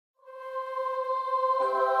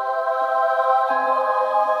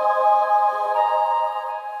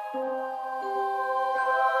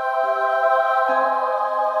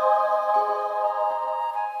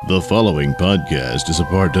The following podcast is a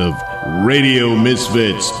part of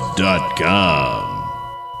RadioMisfits.com.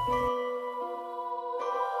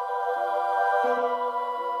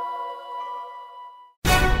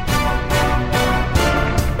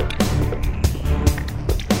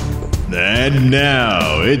 And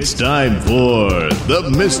now it's time for the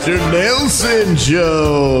Mr. Nailsin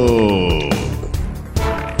Show.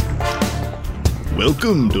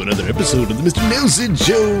 Welcome to another episode of the Mr. Nailsin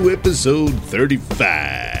Show, episode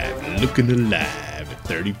 35. Looking alive at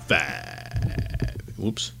 35.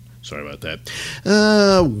 Whoops, sorry about that.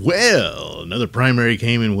 Well, another primary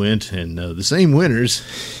came and went, and the same winners,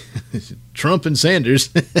 Trump and Sanders.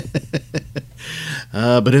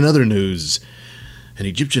 But in other news, an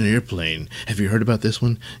Egyptian airplane. Have you heard about this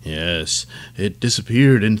one? Yes. It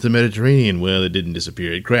disappeared into the Mediterranean. Well, it didn't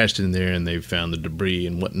disappear. It crashed in there, and they found the debris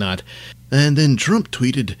and whatnot. And then Trump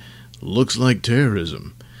tweeted, "Looks like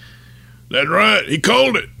terrorism." That's right. He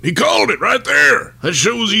called it. He called it right there. That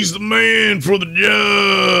shows he's the man for the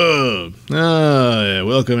job. Yeah.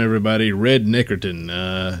 Welcome, everybody. Red Neckerton,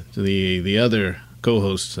 to the other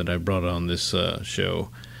co-hosts that I brought on this show.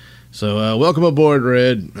 So, welcome aboard,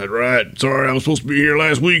 Red. That's right. Sorry, I was supposed to be here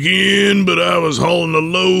last weekend, but I was hauling a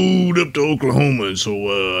load up to Oklahoma,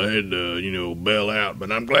 so I had to, bail out.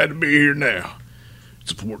 But I'm glad to be here now.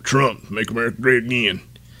 Support Trump. Make America great again.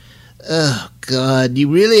 Oh, God, you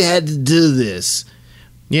really had to do this.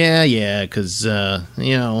 Yeah, because, I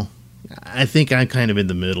think I'm kind of in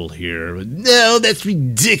the middle here. No, that's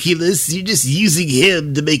ridiculous. You're just using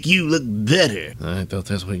him to make you look better. I thought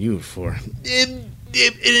that's what you were for. And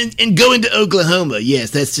going to Oklahoma, yes,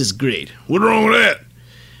 that's just great. What's wrong with that?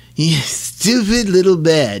 You stupid little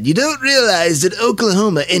man. You don't realize that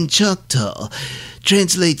Oklahoma in Choctaw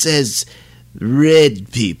translates as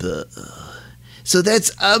red people. So that's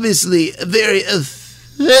obviously a very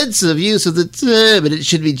offensive use of the term, and it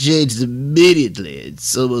should be changed immediately.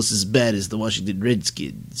 It's almost as bad as the Washington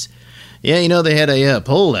Redskins. Yeah, they had a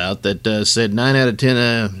poll out that said 9 out of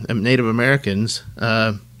 10 Native Americans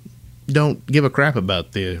don't give a crap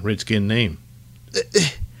about the Redskin name.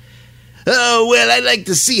 Oh, well, I'd like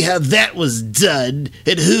to see how that was done,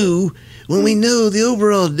 and who, when we know the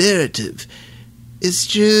overall narrative is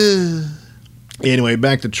true. Anyway,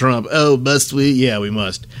 back to Trump. Oh, must we? Yeah, we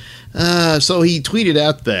must. So he tweeted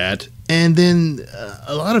out that, and then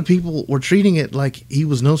a lot of people were treating it like he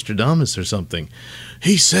was Nostradamus or something.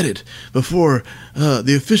 He said it before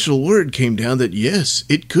the official word came down that, yes,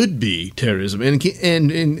 it could be terrorism. And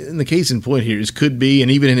in the case in point here is could be, and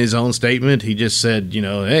even in his own statement, he just said,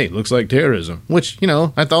 hey, looks like terrorism. Which,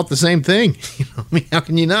 I thought the same thing. How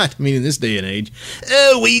can you not? In this day and age.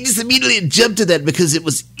 Oh, well, you just immediately jumped to that because it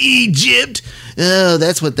was Egypt? Oh,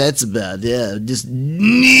 that's what that's about. Yeah, just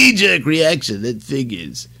knee-jerk reaction. That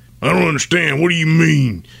figures. I don't understand. What do you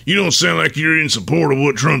mean? You don't sound like you're in support of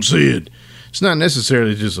what Trump said. It's not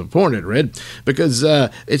necessarily to support it, Red, because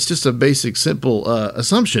it's just a basic, simple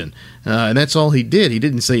assumption, and that's all he did. He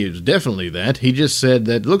didn't say it was definitely that. He just said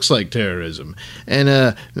that it looks like terrorism.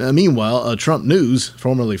 And meanwhile, Trump News,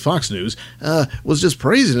 formerly Fox News, was just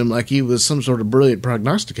praising him like he was some sort of brilliant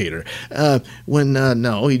prognosticator, when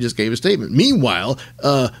no, he just gave a statement. Meanwhile,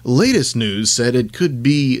 latest news said it could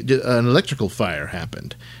be an electrical fire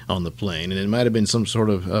happened on the plane, and it might have been some sort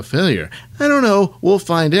of failure. I don't know. We'll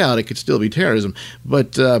find out. It could still be terrorism,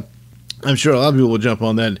 but I'm sure a lot of people will jump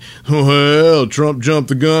on that. Well, Trump jumped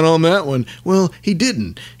the gun on that one. Well, he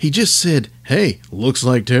didn't. He just said, hey, looks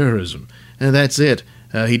like terrorism, and that's it.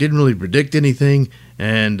 He didn't really predict anything,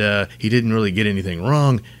 and he didn't really get anything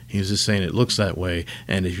wrong. He was just saying it looks that way,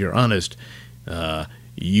 and if you're honest,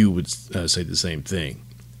 you would say the same thing.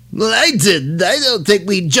 Well, I didn't. I don't think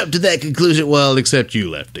we jumped to that conclusion. Well, except you,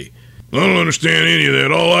 Lefty. I don't understand any of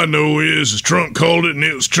that. All I know is Trump called it and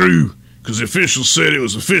it was true, because the officials said it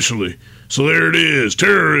was officially. So there it is,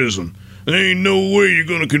 terrorism. There ain't no way you're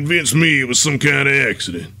going to convince me it was some kind of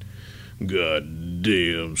accident. God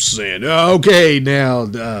damn, Sand. Okay, now,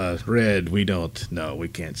 Red, we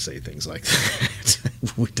can't say things like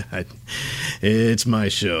that. It's my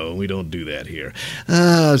show. We don't do that here.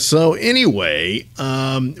 So anyway,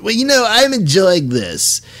 well, I'm enjoying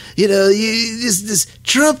this. This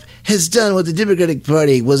Trump has done what the Democratic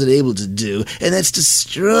Party wasn't able to do, and that's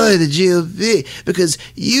destroy the GOP, because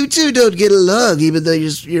you two don't get along, even though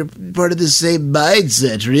you're part of the same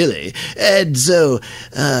mindset, really. And so,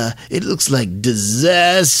 it looks like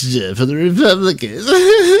disaster for the Republicans.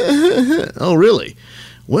 Oh, really?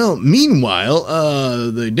 Well, meanwhile,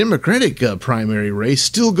 the Democratic primary race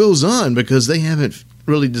still goes on because they haven't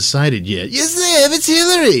really decided yet. Yes, they have. It's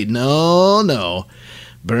Hillary. No.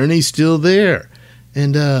 Bernie's still there.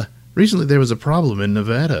 And Recently there was a problem in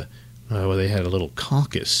Nevada where they had a little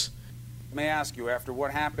caucus. May I ask you, after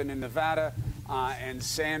what happened in Nevada and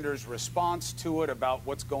Sanders' response to it about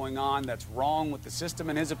what's going on that's wrong with the system,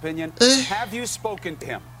 in his opinion, have you spoken to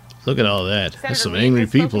him? Look at all that. There's some angry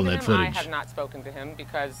people in that footage. I have not spoken to him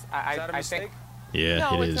because I think... Yeah,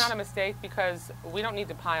 no, it is. It's not a mistake because we don't need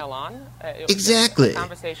to pile on. Exactly. The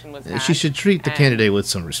conversation was had, she should treat the candidate with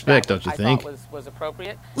some respect, don't you think? I thought was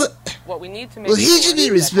appropriate. What? What we need to make he should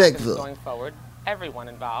be respectful. Going forward, everyone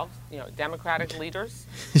involved, Democratic leaders.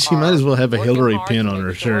 She might as well have a Hillary pin on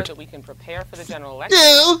her shirt. That we can prepare for the general election.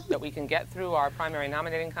 No. That we can get through our primary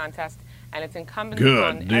nominating contest. And it's incumbent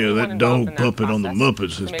God damn, that dog puppet on the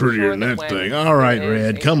Muppets is prettier than that thing. All right,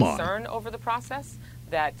 Red, come on. Concern over the process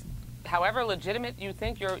that, however legitimate you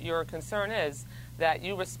think your concern is, that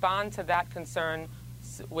you respond to that concern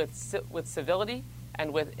with civility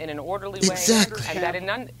and in an orderly way. Exactly. And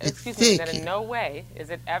that in no way is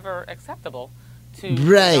it ever acceptable to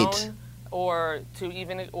condone or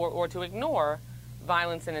to ignore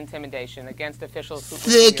violence and intimidation against officials who...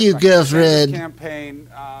 Thank you, girlfriend. The campaign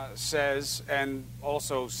says, and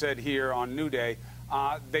also said here on New Day,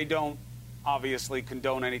 they don't obviously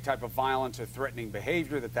condone any type of violence or threatening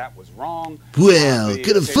behavior, that was wrong. Well,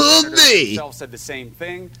 could have fooled me. Himself said the same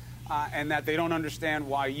thing, and that they don't understand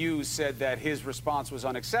why you said that his response was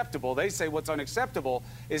unacceptable. They say what's unacceptable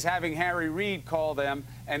is having Harry Reid call them,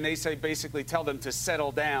 and they say basically tell them to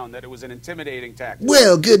settle down, that it was an intimidating tactic.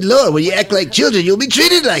 Well, good Lord, when you act like children, you'll be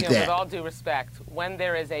treated like that. With all due respect, when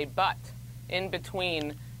there is a but in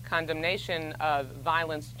between condemnation of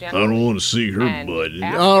violence generally... I don't want to see her butt.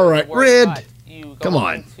 All right, Red, come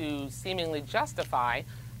on. To seemingly justify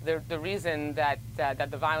the reason that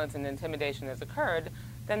the violence and intimidation has occurred,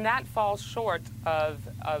 then that falls short of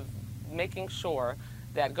making sure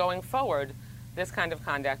that going forward, this kind of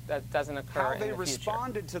conduct doesn't occur in the future. How they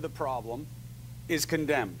responded to the problem is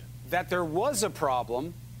condemned. That there was a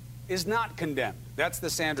problem is not condemned. That's the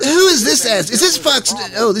Sanders. Who is this as? Is this Fox?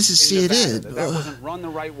 Oh, this is CNN. That wasn't run the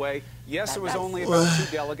right way. Yes, it was only about 2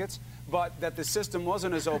 delegates, but that the system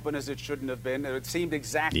wasn't as open as it shouldn't have been. It seemed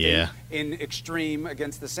exacting in extreme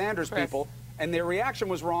against the Sanders people, and their reaction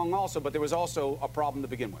was wrong also, but there was also a problem to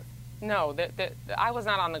begin with. No, I was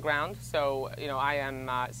not on the ground, so I am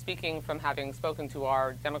speaking from having spoken to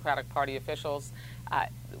our Democratic Party officials.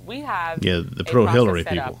 We have the pro-Hillary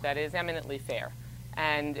set people up that is eminently fair,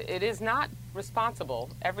 and it is not responsible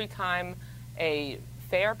every time a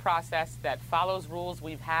fair process that follows rules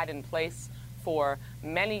we've had in place for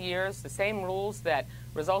many years, the same rules that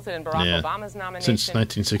resulted in Barack Obama's nomination since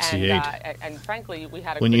 1968. And frankly, we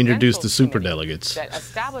had a when you introduced the superdelegates that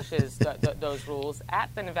establishes those rules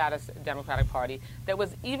at the Nevada Democratic Party that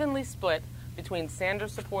was evenly split between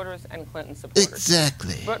Sanders supporters and Clinton supporters.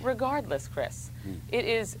 Exactly. But regardless, Chris, it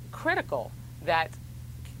is critical that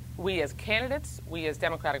we as candidates, we as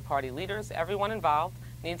Democratic Party leaders, everyone involved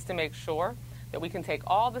needs to make sure that we can take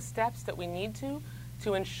all the steps that we need to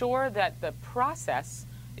ensure that the process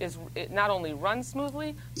it not only runs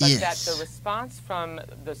smoothly, but that the response from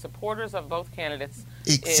the supporters of both candidates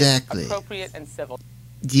is appropriate and civil.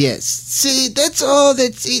 Yes. See, that's all.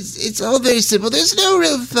 It's all very simple. There's no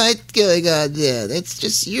real fight going on there.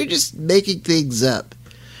 You're just making things up.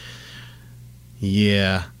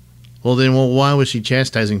 Yeah. Well, then, why was she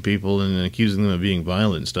chastising people and accusing them of being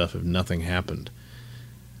violent and stuff if nothing happened?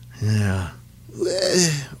 Yeah.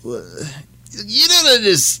 Well, you don't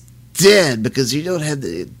understand because you don't have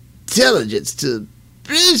the intelligence to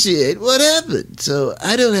appreciate what happened. So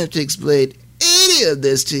I don't have to explain any of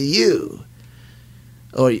this to you.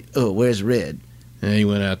 Where's Red? He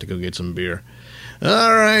went out to go get some beer.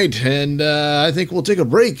 All right, and I think we'll take a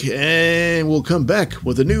break, and we'll come back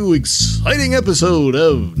with a new exciting episode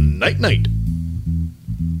of Night Night.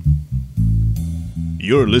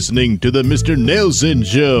 You're listening to the Mr. Nailsin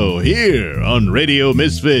Show here on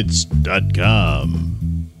RadioMisfits.com.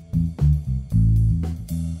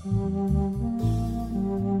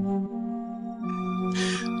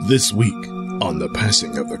 This week on the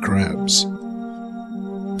passing of the crabs.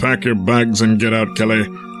 Pack your bags and get out, Kelly.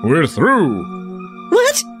 We're through.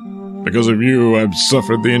 What? Because of you, I've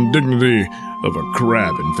suffered the indignity of a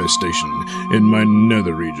crab infestation in my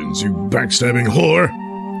nether regions, you backstabbing whore.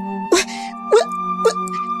 What?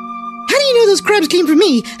 How do you know those crabs came from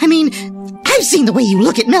me? I mean, I've seen the way you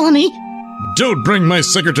look at Melanie. Don't bring my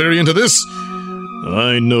secretary into this.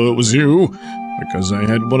 I know it was you, because I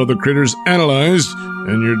had one of the critters analyzed,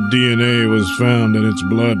 and your DNA was found in its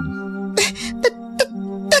blood.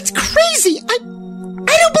 That's crazy. I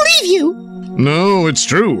don't believe you. No, it's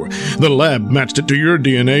true. The lab matched it to your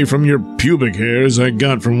DNA from your pubic hairs I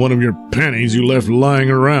got from one of your panties you left lying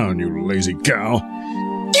around, you lazy cow.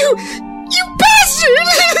 You bastard!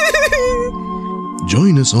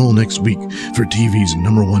 Join us all next week for TV's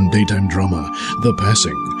 #1 daytime drama, The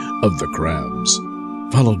Passing of the Crabs,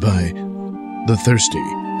 followed by The Thirsty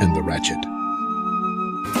and the Ratchet.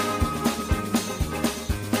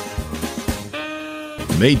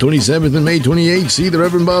 May 27th and May 28th, see the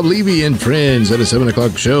Reverend Bob Levy and friends at a 7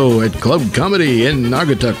 o'clock show at Club Comedy in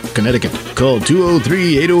Naugatuck, Connecticut. Call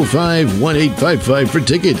 203-805-1855 for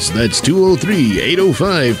tickets. That's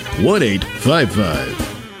 203-805-1855.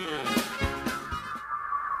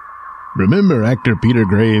 Remember actor Peter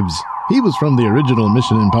Graves? He was from the original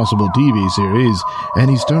Mission Impossible TV series,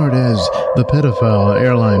 and he starred as the pedophile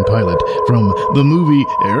airline pilot from the movie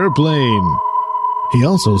Airplane. He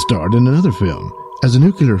also starred in another film as a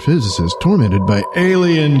nuclear physicist tormented by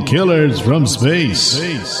alien killers from space.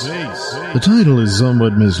 The title is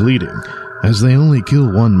somewhat misleading, as they only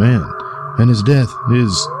kill one man, and his death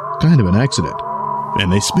is kind of an accident.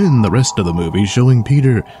 And they spend the rest of the movie showing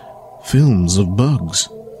Peter films of bugs.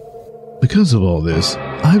 Because of all this,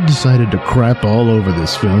 I've decided to crap all over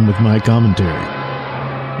this film with my commentary.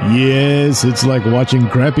 Yes, it's like watching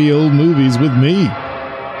crappy old movies with me.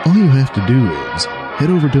 All you have to do is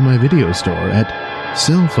head over to my video store at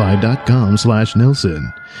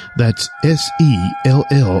sellfy.com/Nailsin. That's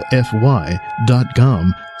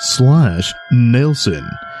sellfy.com/Nailsin.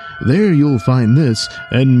 There you'll find this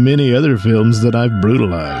and many other films that I've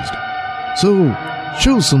brutalized. So,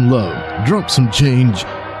 show some love, drop some change,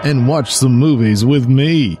 and watch some movies with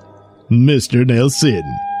me, Mr. Nailsin.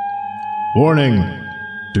 Warning: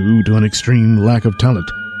 due to an extreme lack of talent,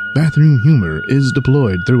 bathroom humor is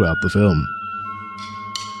deployed throughout the film.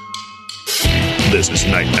 This is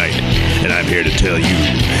Night Night, and I'm here to tell you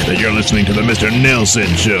that you're listening to the Mr.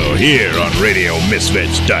 Nailsin Show here on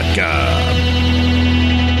RadioMisfits.com.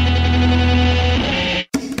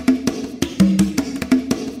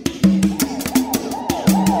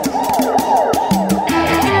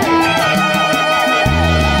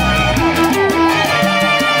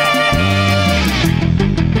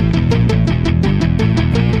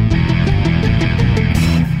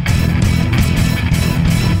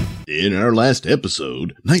 In our last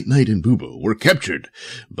episode, Night Night and Boobo were captured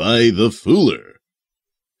by the Fooler.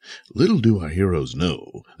 Little do our heroes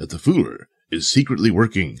know that the Fooler is secretly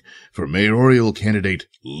working for mayoral candidate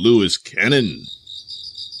Lewis Cannon.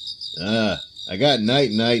 I got Night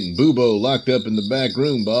Night and Boobo locked up in the back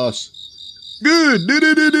room, boss. Good.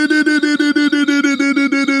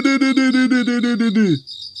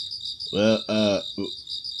 Well,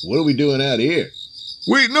 what are we doing out here?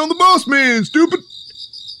 Waiting on the boss man, stupid.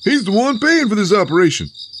 He's the one paying for this operation.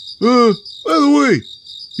 By the way,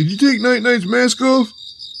 did you take Night Night's mask off?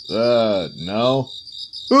 No.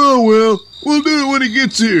 Oh, well, we'll do it when he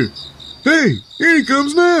gets here. Hey, here he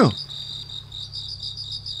comes now.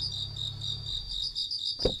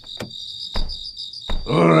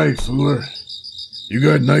 All right, Fooler. You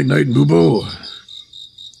got Night Night and Boobo?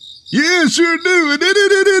 Yeah, sure do. Okay,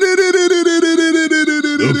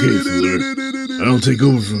 Fooler. I'll take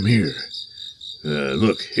over from here.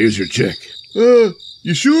 Look, here's your check. You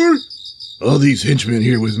sure? All these henchmen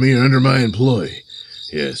here with me are under my employ.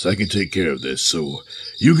 Yes, I can take care of this, so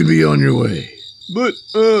you can be on your way. But,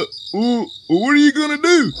 what are you gonna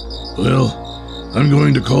do? Well, I'm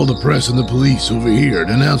going to call the press and the police over here and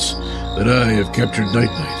announce that I have captured Night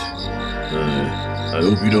Night. I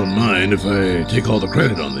hope you don't mind if I take all the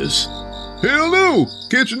credit on this. Hell no!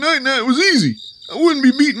 Catching Night Night was easy. I wouldn't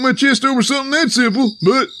be beating my chest over something that simple,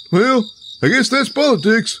 but, well, I guess that's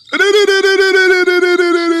politics. Yeah,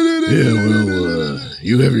 well,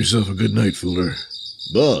 you have yourself a good night, Fooler.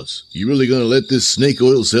 Boss, you really gonna let this snake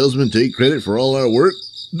oil salesman take credit for all our work?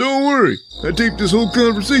 Don't worry. I taped this whole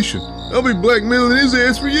conversation. I'll be blackmailing his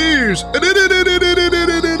ass for years.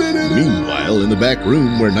 Meanwhile, in the back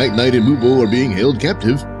room where Night Night and Boobo are being held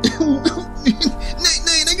captive. Night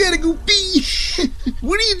Night, I gotta go pee.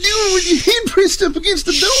 What are you doing with your head pressed up against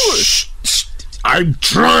the door? I'm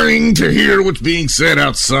trying to hear what's being said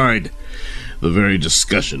outside, the very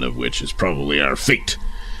discussion of which is probably our fate.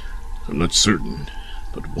 I'm not certain,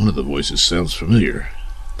 but one of the voices sounds familiar.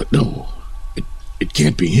 But no, it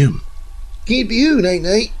can't be him. Can't be you, Night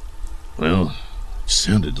Night. Well, it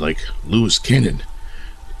sounded like Lewis Cannon,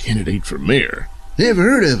 the candidate for mayor. Never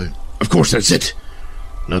heard of him. Of course, that's it.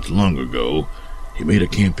 Not long ago, he made a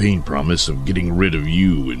campaign promise of getting rid of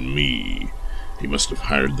you and me. He must have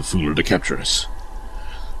hired the Fooler to capture us.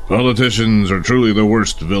 Politicians are truly the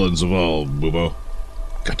worst villains of all, Boobo.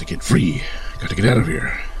 Got to get free. Got to get out of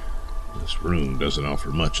here. This room doesn't offer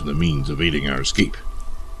much of the means of aiding our escape.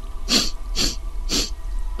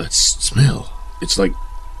 That smell. It's like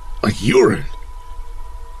urine.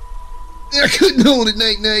 I couldn't hold it,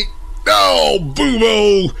 Night-Night. Oh,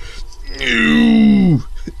 Boo-Bo! Ew!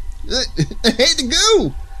 I had to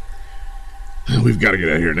go. We've got to get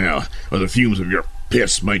out of here now, or the fumes of your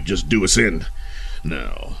piss might just do us in.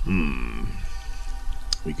 Now,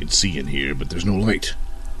 we can see in here, but there's no light.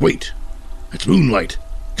 Wait, it's moonlight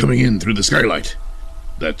coming in through the skylight.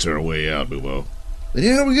 That's our way out, Boo-Bo. But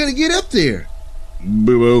how are we going to get up there?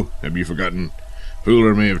 Boo-Bo, have you forgotten?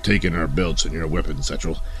 Fooler may have taken our belts and your weapon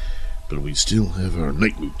satchel, but we still have our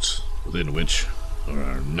night boots, within which are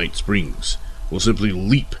our night springs. We'll simply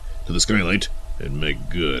leap to the skylight and make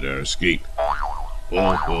good our escape.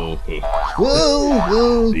 Whoa, whoa, whoa. Whoa,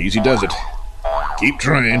 whoa. Easy does it. Keep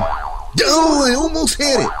trying. Oh, I almost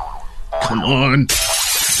had it. Come on.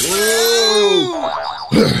 Whoa.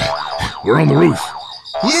 We're on the roof.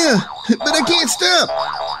 Yeah, but I can't stop.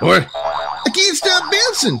 What? I can't stop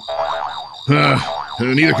bouncing.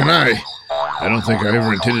 Neither can I. I don't think I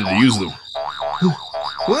ever intended to use them.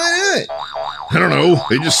 Why not? I don't know.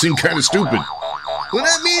 They just seem kind of stupid. Well,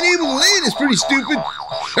 not being able to land is pretty stupid.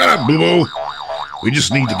 Shut up, Boo-Bo. We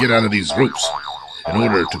just need to get out of these ropes in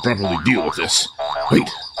order to properly deal with this. Wait,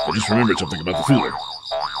 I just remembered something about the Fooler.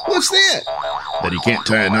 What's that? That he can't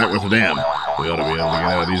tie a knot worth a damn. We ought to be able to get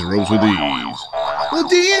out of these ropes with ease. Well,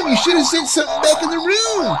 damn, you should have sent something back in the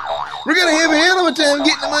room. We're going to have a hell of a time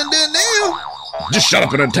getting them undone now. Just shut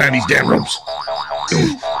up and untie these damn ropes.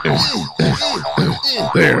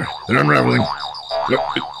 There, they're unraveling. Look,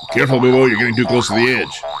 careful, Boo-Bo, you're getting too close to the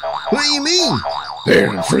edge. What do you mean? There,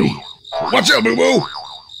 I'm free. Watch out, Boo-Bo!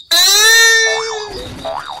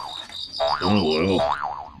 Oh, well.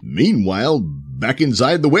 Meanwhile, back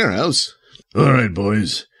inside the warehouse. All right,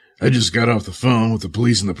 boys. I just got off the phone with the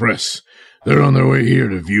police and the press. They're on their way here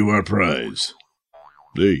to view our prize.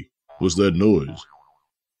 Hey, what's that noise?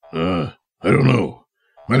 I don't know.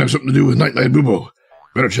 Might have something to do with Night-Night Boo-Bo.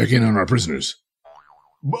 Better check in on our prisoners.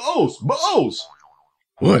 Boss!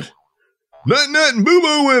 What? Night-Night and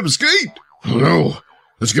Boo-Bo have escaped. Oh, no.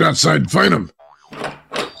 Let's get outside and find them.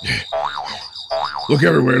 Look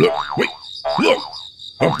everywhere. Look. Wait. Look.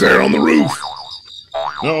 Up there on the roof.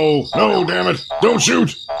 No, damn it. Don't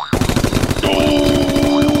shoot. Oh!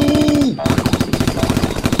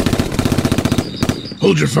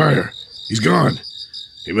 Hold your fire. He's gone.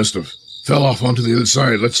 He must have fell off onto the other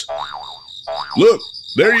side. Let's... Look.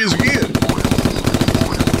 There he is again.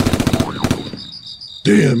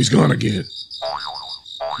 Damn, he's gone again.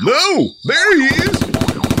 No, there he is.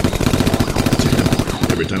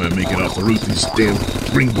 Every time I make it off the roof, these damn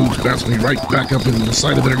spring boots bounce me right back up into the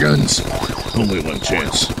side of their guns. Only one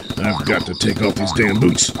chance. I've got to take off these damn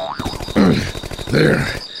boots. There.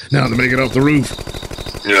 Now to make it off the roof.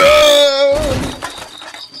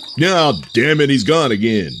 Now, damn it, he's gone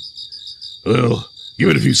again. Well, give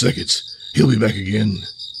it a few seconds. He'll be back again.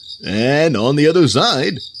 And on the other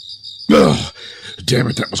side. Oh, damn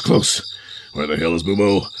it, that was close. Where the hell is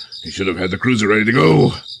Boo-Bo? He should have had the cruiser ready to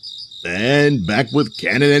go. And back with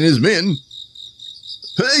Cannon and his men.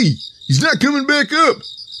 Hey, he's not coming back up.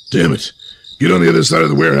 Damn it. Get on the other side of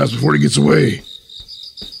the warehouse before he gets away.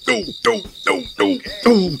 Oh,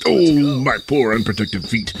 my poor unprotected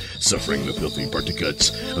feet, suffering the filthy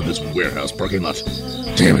particulates of this warehouse parking lot.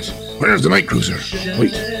 Damn it. Where's the night cruiser?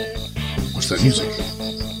 Wait. What's that music?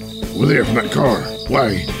 Over there from that car.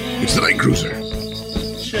 Why, it's the night cruiser.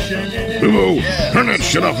 Boo-Bo, turn that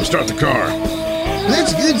shit off and start the car.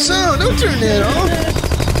 That's a good song. Don't turn that off.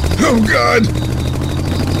 Oh, God.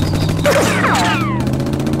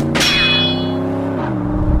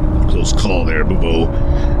 Close call there, Boo-Bo.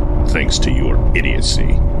 Thanks to your idiocy.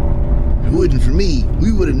 If it wasn't for me,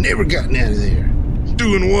 we would have never gotten out of there.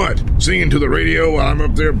 Doing what? Singing to the radio while I'm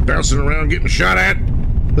up there bouncing around getting shot at?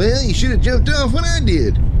 Well, you should have jumped off when I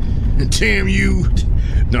did. Damn you.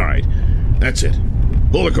 All right, that's it.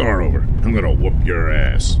 Pull the car over. I'm gonna whoop your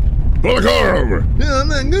ass. Pull the car over. No, I'm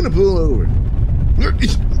not gonna pull over.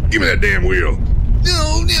 Give me that damn wheel.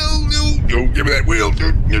 No. Give me that wheel.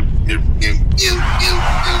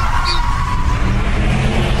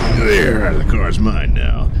 There, the car's mine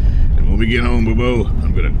now. And when we get home, Boo-Bo,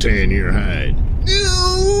 I'm gonna tan your hide.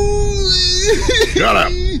 No. Shut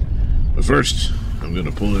up. But first, I'm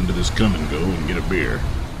gonna pull into this come and go and get a beer.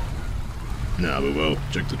 Now, Boo-Bo,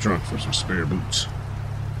 check the trunk for some spare boots.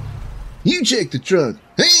 You check the trunk.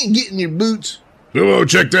 I ain't getting your boots. Boo-Bo,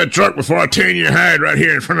 check that truck before I tan your hide right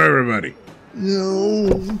here in front of everybody.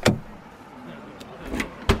 No.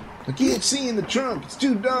 I can't see in the trunk. It's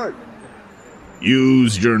too dark.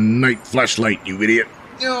 Use your night flashlight, you idiot.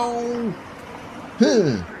 No.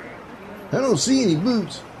 Huh. I don't see any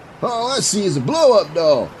boots. All I see is a blow-up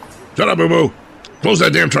doll. Shut up, Boo-Boo. Close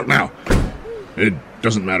that damn truck now. It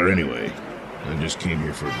doesn't matter anyway. I just came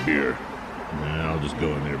here for a beer. I'll just go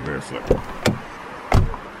in there barefoot.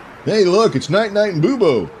 Hey, look, it's Night Night and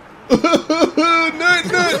Boo-Boo. Night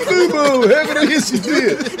Night Boo-Boo having a hissy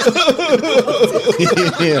fit.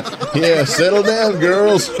 yeah, settle down,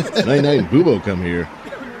 girls. Night Night and Boo-Boo come here.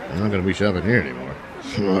 I'm not going to be shopping here anymore.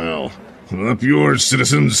 Well, up yours,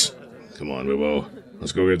 citizens. Come on, Boo-Boo.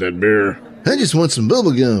 Let's go get that beer. I just want some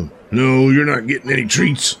bubble gum. No, you're not getting any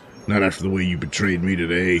treats. Not after the way you betrayed me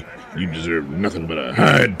today. You deserve nothing but a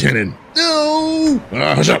hide tenon. No!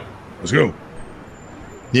 Hush up. Let's go.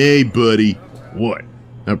 Hey, buddy. What?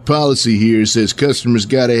 Our policy here says customers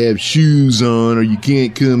gotta have shoes on or you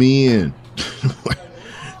can't come in.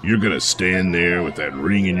 You're gonna stand there with that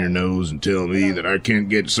ring in your nose and tell me that I can't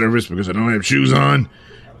get service because I don't have shoes on?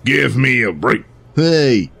 Give me a break.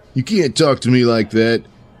 Hey, you can't talk to me like that.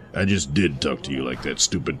 I just did talk to you like that,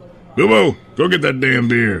 stupid. Boo-Boo, go get that damn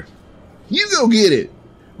beer. You go get it.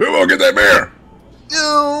 Boo-Boo, get that beer.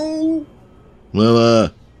 No. Well,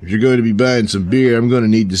 if you're going to be buying some beer, I'm going to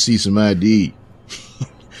need to see some ID.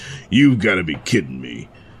 You've got to be kidding me.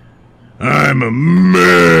 I'm a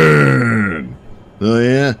man. Oh,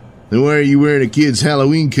 yeah? Then why are you wearing a kid's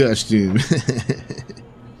Halloween costume?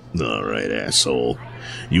 All right, asshole.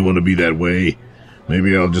 You want to be that way?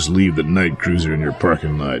 Maybe I'll just leave the night cruiser in your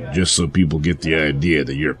parking lot just so people get the idea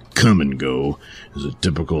that your come and go is a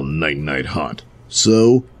typical night haunt.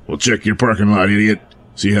 So? Well, check your parking lot, idiot.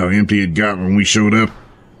 See how empty it got when we showed up?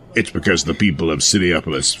 It's because the people of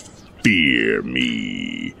Cityopolis fear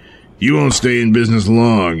me. You won't stay in business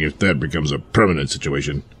long if that becomes a permanent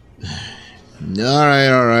situation. All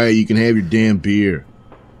right. You can have your damn beer.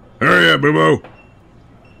 Hurry up, Boo-Boo.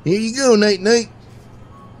 Here you go, Night.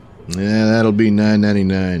 Yeah, that'll be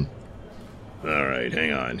 $9.99. All right,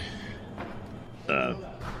 hang on.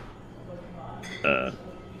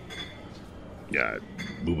 Yeah,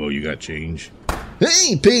 Boo-Boo, you got change? I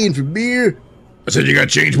ain't paying for beer. I said you got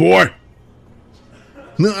change, boy.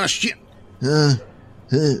 Oh, shit.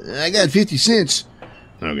 I got 50 cents.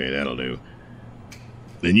 Okay, that'll do.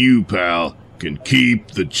 Then you, pal, can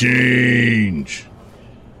keep the change.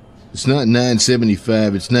 It's not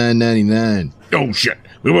 $9.75, it's $9.99. Oh, shit.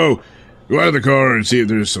 Boo-Boo, go out of the car and see if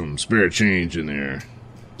there's some spare change in there.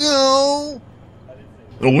 No.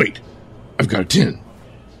 Oh, wait. I've got a 10.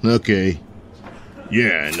 Okay.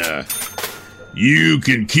 Yeah, and, you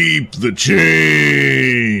can keep the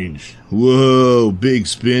change. Whoa, big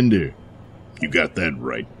spender. You got that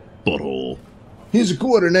right, butthole. Here's a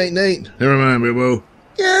quarter, Night. Never mind, Boo-Boo.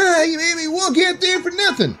 Yeah, you made me walk out there for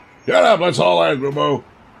nothing. Shut up, that's all I have, Boo-Boo.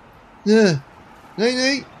 Yeah.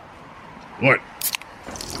 Night. What?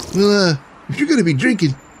 Well, if you're gonna be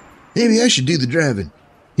drinking, maybe I should do the driving.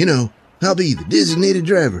 You know, I'll be the designated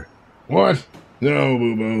driver. What? No,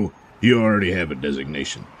 Boo-Boo. You already have a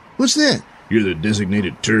designation. What's that? You're the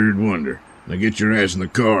designated turd wonder. Now get your ass in the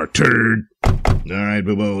car, turd. All right,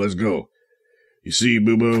 Boo-Boo, let's go. You see,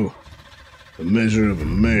 Boo-Boo, the measure of a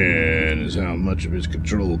man is how much of his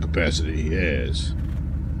control capacity he has.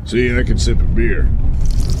 See, I can sip a beer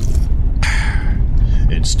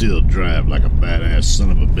and still drive like a badass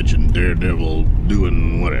son of a bitchin' daredevil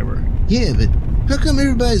doing whatever. Yeah, but how come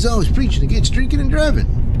everybody's always preaching against drinking and driving?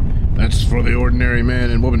 That's for the ordinary man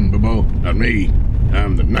and woman, Boo-Boo, not me.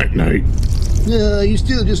 I'm the Night. No, you're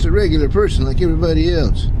still just a regular person like everybody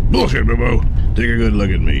else. Bullshit, Boo-Boo. Take a good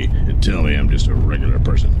look at me and tell me I'm just a regular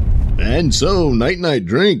person. And so Night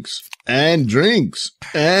drinks and drinks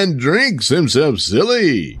himself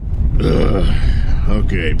silly.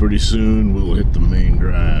 Okay, pretty soon we'll hit the main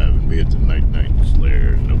drive and be at the Night's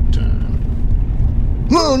lair in no time.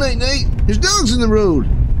 Whoa, Night, there's dogs in the road.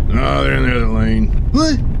 Oh, they're in the other lane.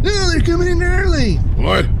 What? No, they're coming in our lane.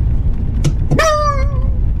 What?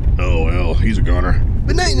 Oh, well, he's a goner.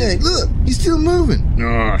 But Night, look, he's still moving.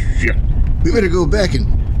 Oh, shit. We better go back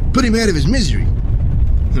and put him out of his misery.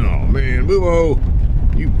 Oh, man, Boo-Boo,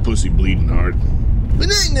 you pussy bleeding heart. But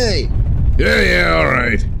Night. Yeah, all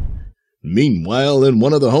right. Meanwhile, in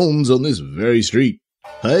one of the homes on this very street.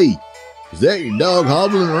 Hey, is that your dog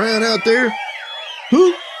hobbling around out there?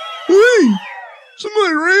 Huh? Hey,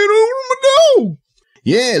 somebody ran over my dog.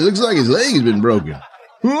 Yeah, it looks like his leg has been broken.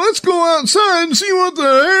 Well, let's go outside and see what the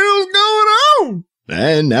hell's going on.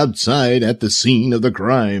 And outside at the scene of the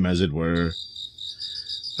crime, as it were.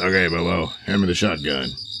 Okay, Boo-Boo, hand me the shotgun.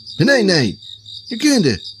 But Night, you're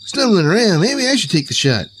kinda stumbling around. Maybe I should take the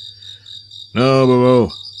shot. No,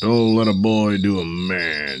 Boo-Boo, don't let a boy do a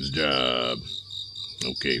man's job.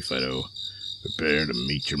 Okay, Fido, Prepare to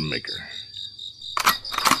meet your maker.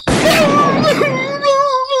 Hey!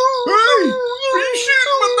 Are you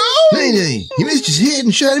shooting my dog? Nay, he missed his head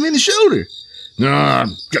and shot him in the shoulder. Nah,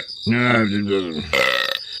 step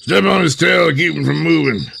on his tail to keep him from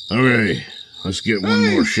moving. Okay, let's get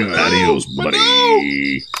one more shot. Adios, buddy.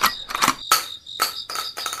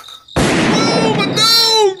 Oh, my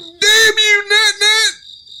dog! Damn you, Nat!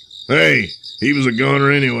 Hey, he was a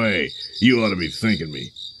goner anyway. You ought to be thanking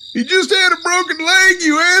me. He just had a broken leg,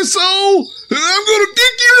 you asshole! And I'm gonna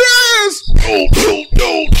kick your ass! No.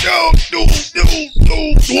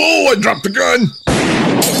 Whoa, I dropped the gun.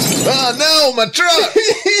 Oh no, my truck!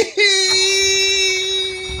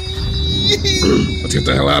 Let's get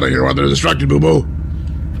the hell out of here while they're distracted, Boo-Boo.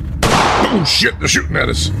 Oh, shit, they're shooting at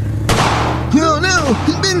us. Oh no,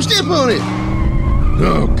 he made him step on it.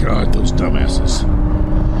 Oh, God, those dumbasses.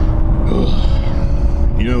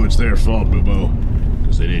 Ugh. You know it's their fault, Boo-Boo,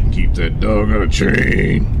 because they didn't keep that dog on a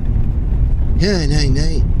chain.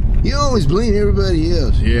 Nay. You always blame everybody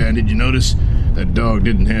else. Yeah, and did you notice that dog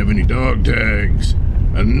didn't have any dog tags?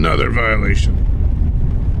 Another violation.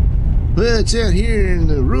 Well, it's out here in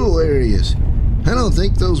the rural areas. I don't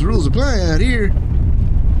think those rules apply out here.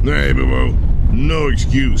 Hey, Boo-Boo, no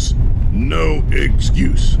excuse. No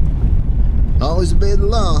excuse. Always obey the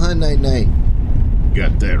law, huh, Night?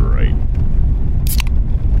 Got that right.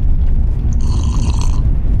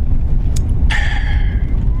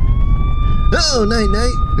 Uh-oh, Night.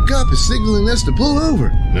 The cop is signaling us to pull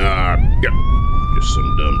over. Nah, just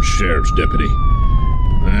some dumb sheriff's deputy.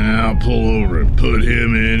 I'll pull over and put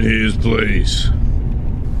him in his place.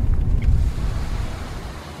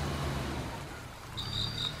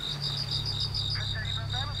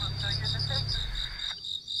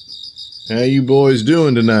 How you boys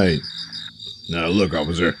doing tonight? Now look,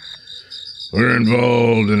 officer. We're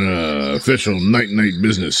involved in an official night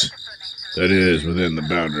business. That is within the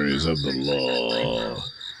boundaries of the law.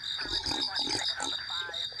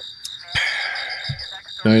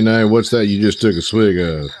 Night, what's that you just took a swig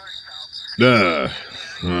of? Well,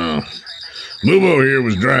 Boo-Boo here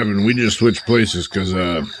was driving. We just switched places because,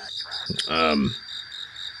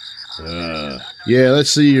 yeah,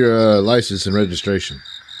 let's see your, license and registration.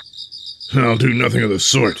 I'll do nothing of the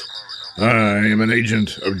sort. I am an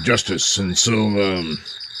agent of justice, and so,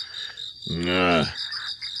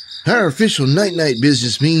 Our official night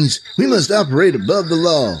business means we must operate above the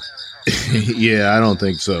law. Yeah, I don't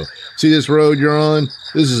think so. See this road you're on?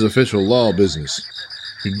 This is official law business.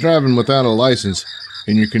 You're driving without a license,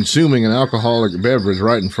 and you're consuming an alcoholic beverage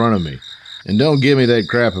right in front of me. And don't give me that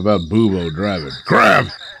crap about Boo-Boo driving. Crap!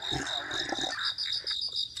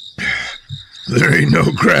 There ain't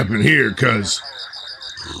no crap in here, cuz.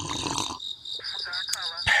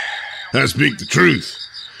 I speak the truth.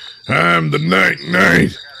 I'm the Night.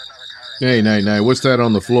 Hey, Night, what's that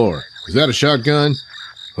on the floor? Is that a shotgun?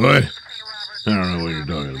 What? I don't know what you're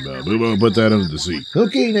talking about. Boo-Boo, put that under the seat.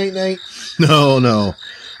 Okay, Night. No.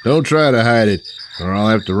 Don't try to hide it, or I'll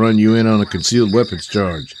have to run you in on a concealed weapons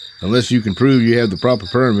charge. Unless you can prove you have the proper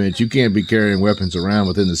permits, you can't be carrying weapons around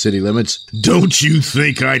within the city limits. Don't you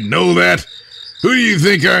think I'd know that? Who do you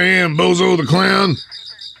think I am, Bozo the Clown?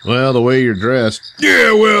 Well, the way you're dressed.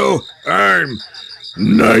 Yeah, well, I'm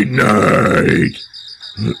Night.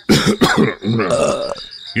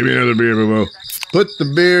 Give me another beer, Boo-Boo. Put the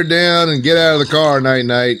beer down and get out of the car,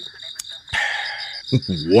 Night.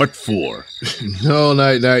 What for? No,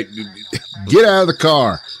 Night. Get out of the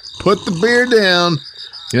car. Put the beer down.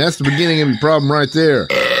 And that's the beginning of your problem right there.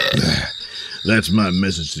 That's my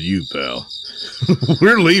message to you, pal.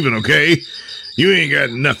 We're leaving, okay? You ain't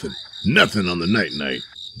got nothing. Nothing on the Night.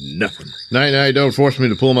 Nothing. Night, don't force me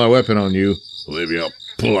to pull my weapon on you. Well, maybe I'll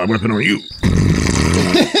pull my weapon on you.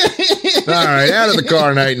 All right, out of the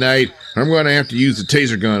car, Night. I'm going to have to use the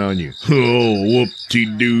taser gun on you. Oh,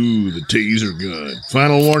 whoop-de-doo, the taser gun.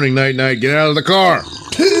 Final warning, Night. Get out of the car.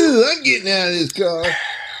 I'm getting out of this car.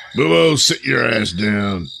 Boo-Boo, sit your ass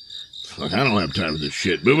down. Look, I don't have time for this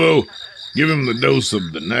shit. Boo-Boo, give him the dose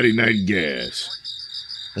of the night gas.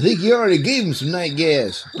 I think you already gave him some night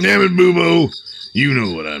gas. Damn it, Boo-Boo. You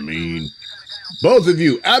know what I mean. Both of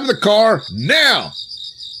you, out of the car, now!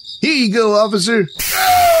 Here you go, officer.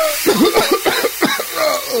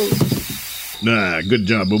 Nah, good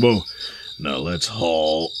job, Boo-Boo. Now let's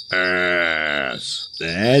haul ass.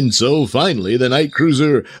 And so finally the night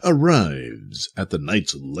cruiser arrives at the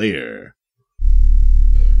Knight's lair.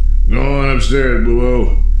 Go on upstairs,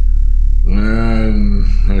 Boo-Boo.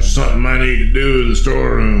 There's something I need to do in the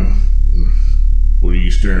storeroom. What are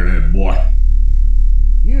you staring at, boy?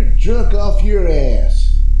 You're drunk off your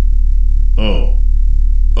ass. Oh.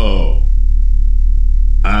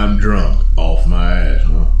 I'm drunk Off my ass,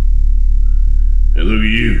 huh? Hey, look at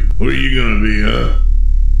you. What are you gonna be, huh?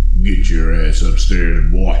 Get your ass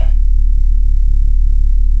upstairs, boy.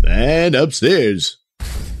 And upstairs.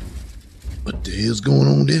 What the hell's going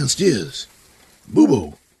on downstairs?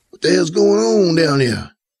 Boo-boo, what the hell's going on down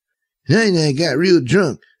there? Night-Night got real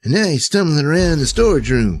drunk, and now he's stumbling around the storage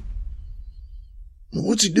room. Well,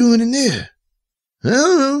 what's he doing in there? I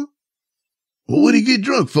don't know. Well, what'd he get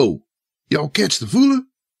drunk for? Y'all catch the fooler?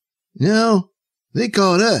 No, they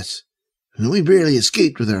caught us, and we barely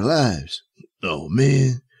escaped with our lives. Oh,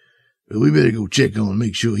 man. Well, we better go check on him and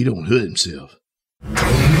make sure he don't hurt himself.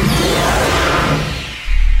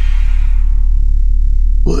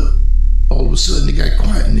 What? All of a sudden it got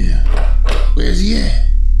quiet in there. Where's he at?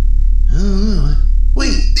 I don't know. Wait,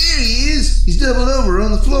 there he is. He's doubled over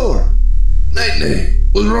on the floor. Night-Night,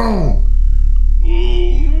 what's wrong?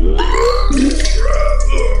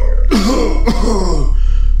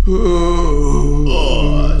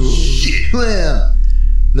 Oh, shit. Well,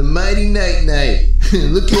 the mighty Night-Night.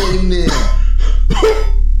 Look at him now.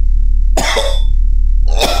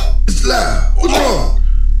 It's loud. What's wrong?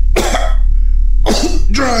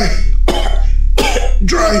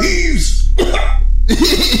 Dry heaves.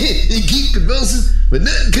 You keep convulsing, but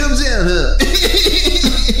nothing comes out, huh?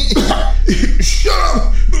 Shut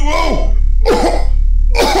up. Whoa.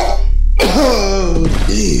 Oh, damn,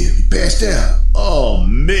 he passed out. Oh,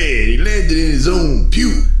 man, he landed in his own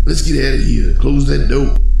puke. Let's get out of here. Close that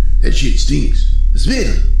door. That shit stinks.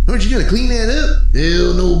 Smith, aren't you gonna clean that up?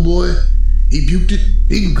 Hell no, boy. He puked it.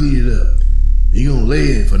 He can clean it up. He gonna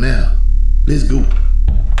lay in it for now. Let's go.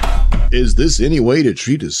 Is this any way to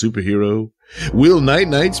treat a superhero? Will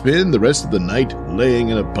Night-Night spend the rest of the night laying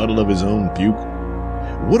in a puddle of his own puke?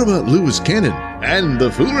 What about Lewis Cannon and the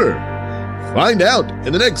Fooler? Find out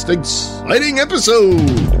in the next exciting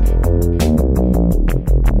episode.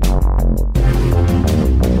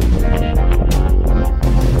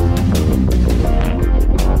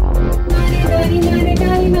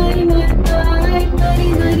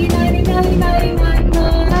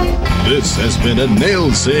 This has been a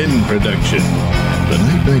Nailsin production. The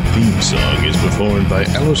Night-Night theme song is performed by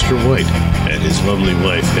Alistair White and his lovely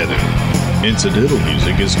wife, Heather. Incidental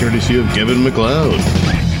music is courtesy of Kevin MacLeod.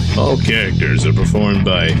 All characters are performed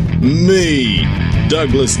by me,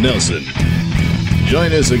 Douglas Nelson.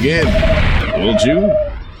 Join us again, won't you?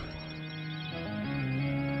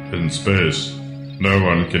 In space, no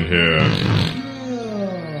one can hear.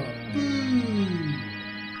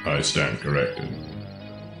 I stand corrected.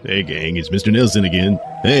 Hey gang, it's Mr. Nailsin again.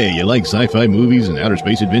 Hey, you like sci-fi movies and outer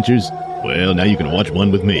space adventures? Well, now you can watch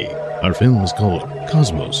one with me. Our film is called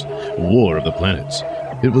Cosmos, War of the Planets.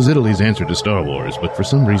 It was Italy's answer to Star Wars, but for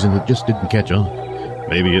some reason it just didn't catch on.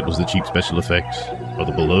 Maybe it was the cheap special effects, or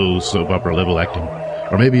the below soap opera level acting,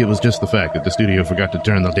 or maybe it was just the fact that the studio forgot to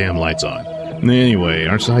turn the damn lights on. Anyway,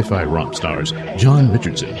 our sci-fi romp stars John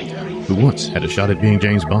Richardson, who once had a shot at being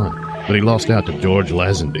James Bond, but he lost out to George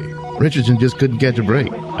Lazenby. Richardson just couldn't catch a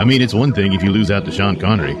break. I mean, it's one thing if you lose out to Sean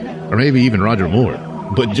Connery, or maybe even Roger Moore.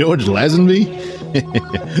 But George Lazenby?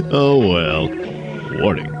 Oh well.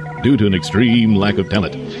 Warning. Due to an extreme lack of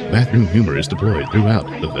talent, bathroom humor is deployed throughout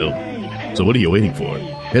the film. So what are you waiting for?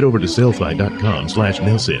 Head over to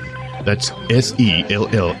sellfy.com/Nailsin. That's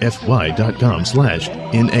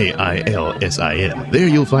sellfy.com/Nailsin. There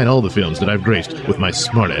you'll find all the films that I've graced with my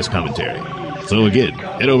smart-ass commentary. So again,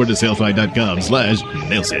 head over to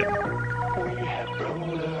sellfy.com/Nailsin.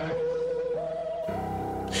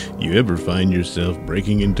 You ever find yourself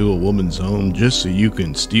breaking into a woman's home just so you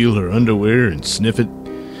can steal her underwear and sniff it?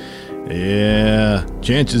 Yeah,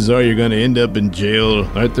 chances are you're going to end up in jail,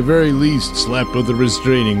 or at the very least slapped with a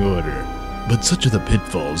restraining order. But such are the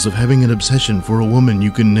pitfalls of having an obsession for a woman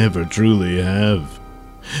you can never truly have.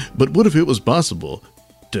 But what if it was possible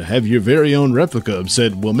to have your very own replica of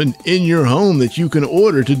said woman in your home that you can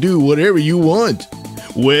order to do whatever you want?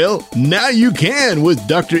 Well, now you can with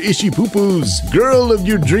Dr. Ishipupu's Girl of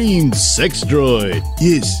Your Dreams sex droid.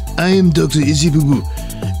 Yes, I am Dr. Ishipupu,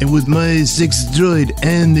 and with my sex droid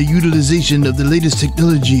and the utilization of the latest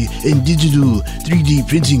technology in digital 3D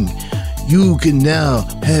printing, you can now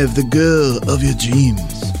have the girl of your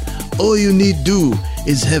dreams. All you need do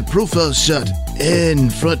is have profile shot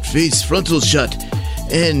and front face frontal shot,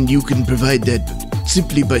 and you can provide that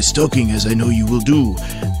simply by stalking, as I know you will do.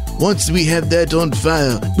 Once we have that on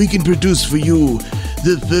file, we can produce for you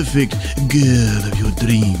the perfect girl of your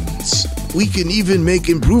dreams. We can even make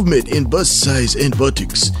improvement in bust size and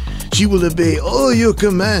buttocks. She will obey all your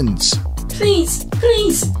commands. Please,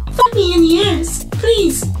 please, fuck me in the ass.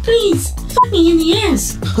 Please, please, fuck me in the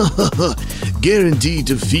ass. Guaranteed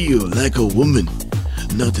to feel like a woman.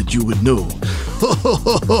 Not that you would know.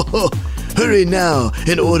 Hurry now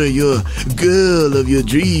and order your girl of your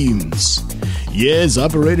dreams. Yes,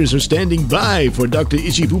 operators are standing by for Dr.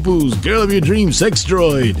 Ishipupu's Girl of Your Dreams sex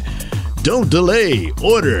droid. Don't delay.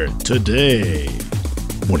 Order today.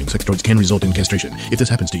 Warning, sex droids can result in castration. If this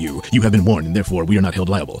happens to you, you have been warned, and therefore we are not held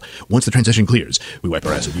liable. Once the transition clears, we wipe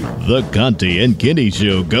our ass at you. The Conti and Kenny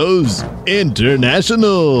Show goes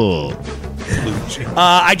international.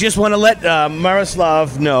 I just want to let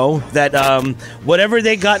Miroslav know that whatever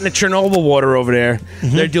they got in the Chernobyl water over there,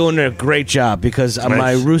 they're doing a great job because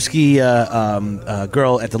my Ruski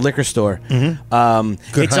girl at the liquor store,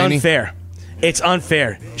 it's unfair. It's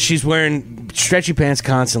unfair. She's wearing stretchy pants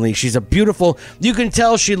constantly. She's a beautiful... You can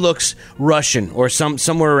tell she looks Russian or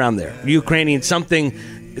somewhere around there. Ukrainian, something.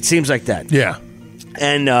 It seems like that. Yeah.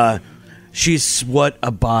 And she's... What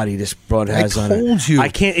a body this broad has on her. I told you. I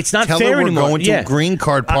can't... It's not Tell fair her we're anymore. going to a green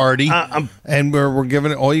card party, and we're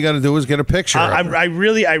giving it... All you got to do is get a picture of her. I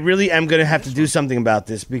really am going to have to do something about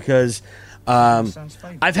this because...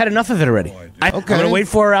 I've had enough of it already. I'm going to wait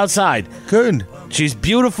for her outside. Good. She's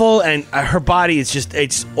beautiful, and her body is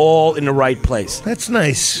it's all in the right place. That's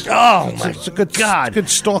nice. Oh, my It's a good, God. Good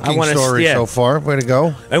stalking story so far. Way to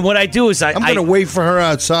go. And what I do is I'm going to wait for her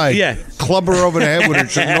outside. Yeah. Club her over the head with her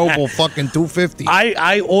Chernobyl fucking 250.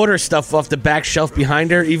 I order stuff off the back selshelf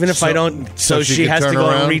behind her, even if I don't, so she has to go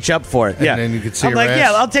and reach up for it. And then you can see I'm her like, ass.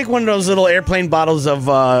 yeah, I'll take one of those little airplane bottles of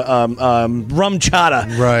rum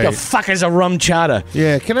chata. Right. The fuck is a rum chata?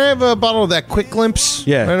 Yeah, can I have a bottle of that Quick Glimpse?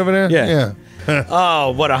 Yeah. Right over there? Yeah.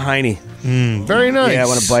 Oh, what a hiney. Very nice. Yeah, I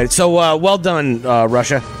want to bite it. So, well done,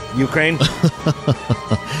 Russia. Ukraine.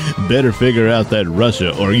 Better figure out that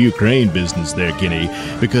Russia or Ukraine business there, Kenny,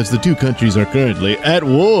 because the two countries are currently at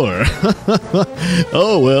war.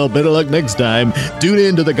 Oh, well, better luck next time. Tune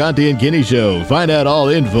in to the Conti and Kenny Show. Find out all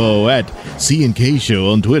info at C&K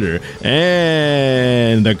Show on Twitter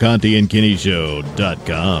and the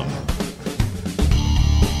ContiandKennyShow.com.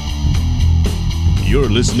 You're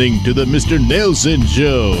listening to the Mr. Nailsin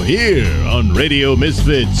Show here on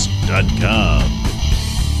RadioMisfits.com.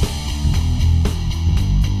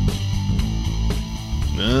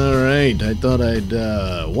 All right, I thought I'd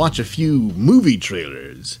watch a few movie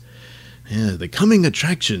trailers. Yeah, the coming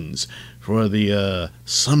attractions for the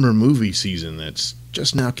summer movie season that's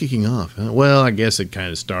just now kicking off. Well, I guess it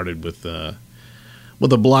kind of started with the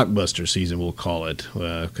blockbuster season, we'll call it,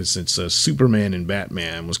 because since Superman and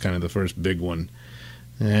Batman was kind of the first big one.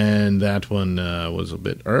 And that one was a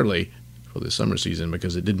bit early for the summer season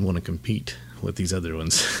because it didn't want to compete with these other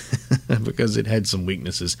ones because it had some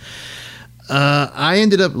weaknesses. I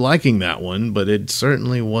ended up liking that one, but it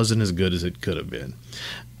certainly wasn't as good as it could have been.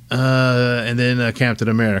 And then Captain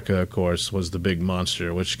America, of course, was the big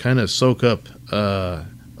monster, which kind of soak up a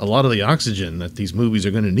lot of the oxygen that these movies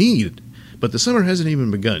are going to need. But the summer hasn't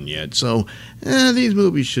even begun yet, so these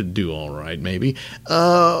movies should do all right, maybe.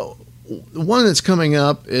 The one that's coming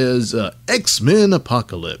up is X-Men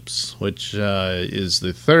Apocalypse, which is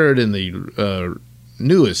the third in the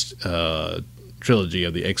newest trilogy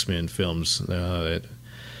of the X-Men films.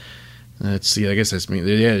 Let's see, I guess there's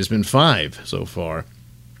been 5 so far.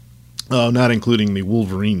 Not including the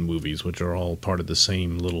Wolverine movies, which are all part of the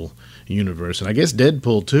same little universe. And I guess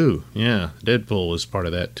Deadpool, too. Yeah, Deadpool was part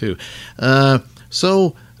of that, too.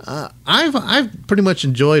 I've pretty much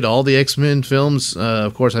enjoyed all the X-Men films.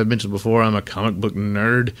 Of course, I've mentioned before I'm a comic book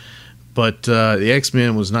nerd, but the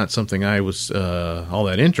X-Men was not something I was all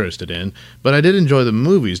that interested in. But I did enjoy the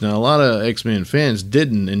movies. Now, a lot of X-Men fans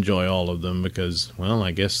didn't enjoy all of them because, well,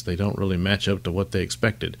 I guess they don't really match up to what they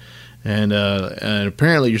expected. And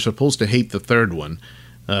apparently you're supposed to hate the third one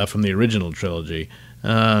from the original trilogy,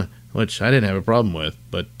 which I didn't have a problem with.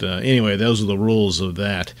 But anyway, those are the rules of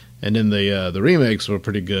that. And then the remakes were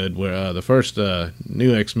pretty good, where the first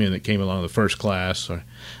new X-Men that came along, the First Class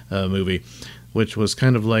movie, which was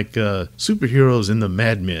kind of like superheroes in the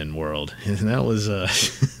Mad Men world. And that was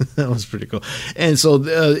that was pretty cool. And so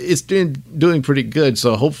it's doing pretty good,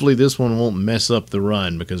 so hopefully this one won't mess up the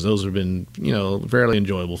run, because those have been, fairly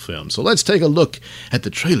enjoyable films. So let's take a look at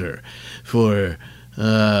the trailer for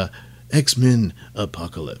X-Men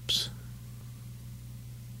Apocalypse.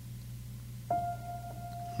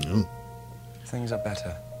 No. Things are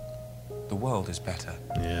better. The world is better.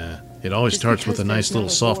 Yeah. It always starts with a nice little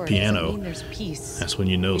soft piano. That's when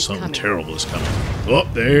you know something terrible is coming. Oh,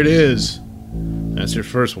 there it is. That's your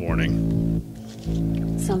first warning.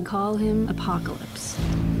 Some call him Apocalypse.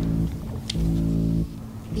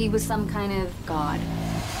 He was some kind of god.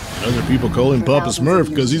 Other people call him Papa Smurf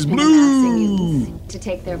because he's blue. To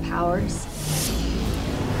take their powers.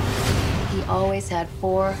 He always had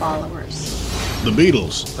 4 followers. The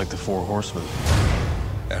Beatles. Like the Four Horsemen.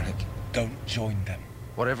 Eric, don't join them.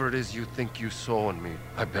 Whatever it is you think you saw in me,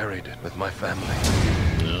 I buried it with my family.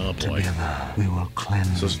 Oh, boy. Together, we will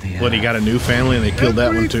cleanse So, what, he got a new family and they killed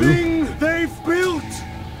that one, too? Everything they've built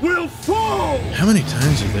will fall! How many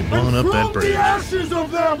times have they blown up that bridge? From the ashes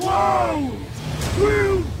of their world,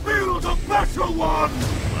 we'll build a better one!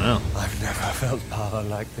 Wow. I've never felt power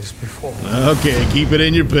like this before. Okay, keep it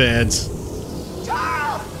in your pants.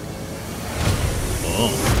 Oh.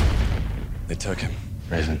 They took him.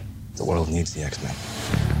 Raven, the world needs the X-Men.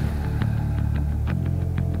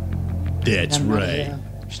 That's right.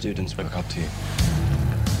 Your students look up to you.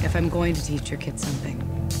 If I'm going to teach your kids something,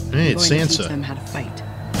 Hey, I'm it's going to Sansa. teach them how to fight.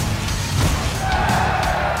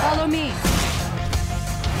 Follow me.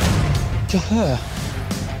 To her.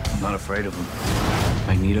 I'm not afraid of him.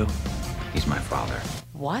 Magneto, he's my father.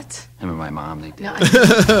 What? Him and my mom, they did. No,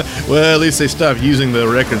 Well, at least they stopped using the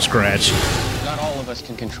record scratch. Not all of us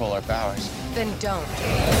can control our powers. Then don't.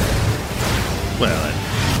 Well,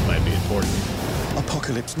 that might be important.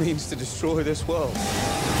 Apocalypse means to destroy this world.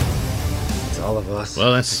 It's all of us.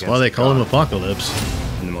 Well, that's why they call him Apocalypse.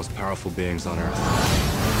 And the most powerful beings on Earth.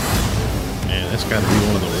 Man, that's got to be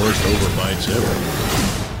one of the worst overbites ever.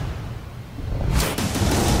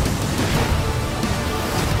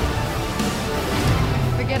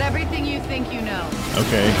 Forget everything you think you know.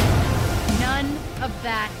 Okay. None of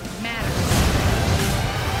that matters.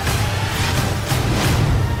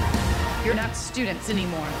 You're not students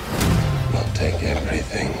anymore. I'll take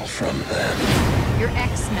everything from them. You're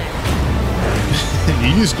X-Men.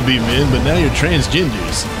 You used to be men, but now you're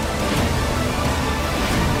transgenders.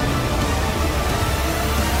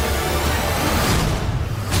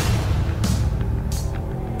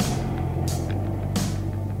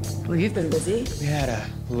 Well, you've been busy. We had a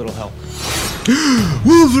little help.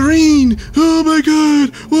 Wolverine! Oh my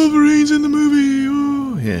god! Wolverine's in the movie!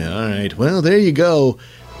 Oh, yeah, alright. Well, there you go.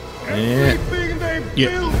 Yeah.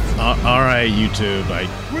 Alright, YouTube.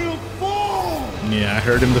 Will fall! Yeah, I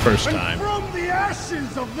heard him the first time. From the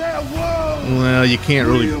ashes of their world, Well, you can't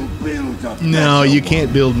really. we'll build a No, better you can't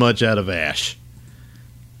one. build much out of ash.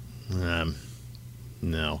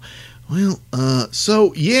 No. Well,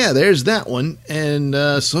 so yeah, there's that one, and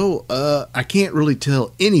I can't really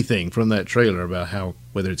tell anything from that trailer about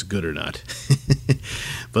whether it's good or not.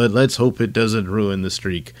 But let's hope it doesn't ruin the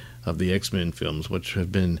streak of the X-Men films, which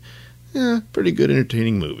have been pretty good,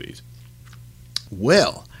 entertaining movies.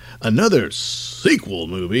 Well, another sequel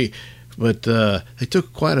movie, but they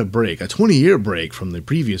took quite a break, a 20-year break from the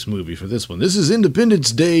previous movie for this one. This is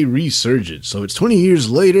Independence Day Resurgence, so it's 20 years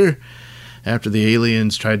later, after the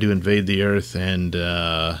aliens tried to invade the Earth and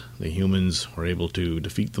the humans were able to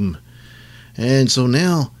defeat them. And so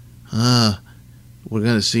now we're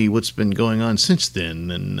going to see what's been going on since then.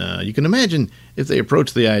 And you can imagine if they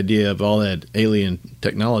approach the idea of all that alien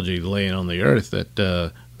technology laying on the Earth, that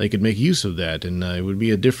they could make use of that, and it would be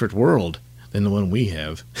a different world than the one we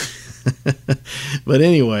have. But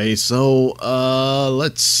anyway, so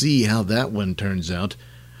let's see how that one turns out.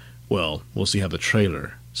 Well, we'll see how the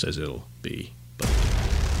trailer says it'll be. But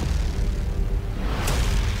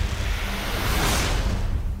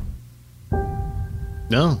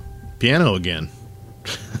no, piano again.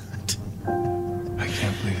 I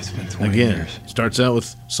can't believe it's been 20 Again, years. starts out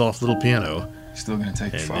with soft little piano, Still gonna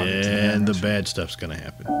take and Father to then the damage. bad stuff's gonna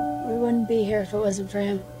happen. We wouldn't be here if it wasn't for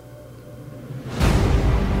him.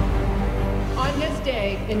 On this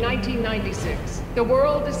day in 1996, the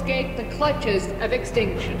world escaped the clutches of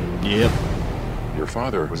extinction. Yep. Your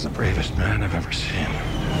father was the bravest man I've ever seen.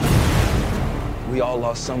 We all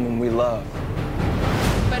lost someone we love.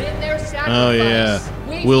 But in their sacrifice, Oh yeah,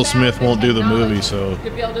 we Will found Smith won't do the technology movie, so to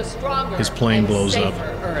build a stronger his plane and blows up. safer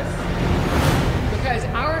Earth. Because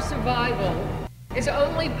our survival is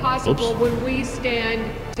only possible when we stand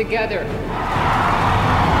together.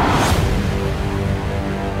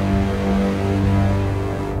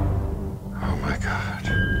 Oh my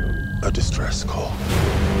god. A distress call.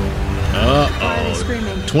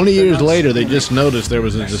 Uh-oh. 20 years later, they just noticed there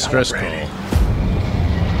was a distress call.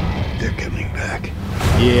 They're coming back.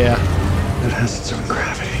 Yeah. It has its own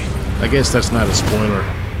gravity. I guess that's not a spoiler.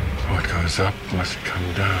 What goes up must come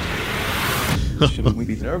down. Shouldn't we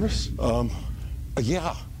be nervous?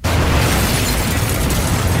 Yeah.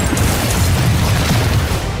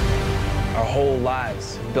 Our whole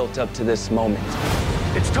lives built up to this moment.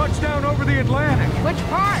 It's touchdown over the Atlantic. Which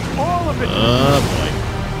part? All of it.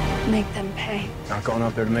 Oh Make them pay. Not going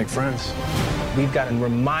up there to make friends. We've got to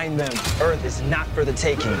remind them Earth is not for the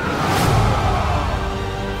taking.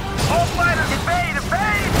 All fighters evade,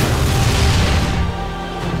 evade!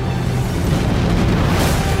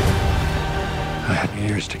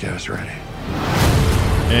 Here's to get us ready.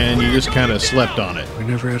 And you just kind of slept on it. We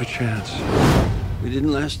never had a chance. We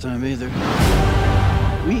didn't last time either.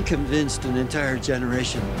 We convinced an entire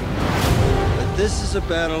generation that this is a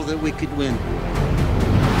battle that we could win.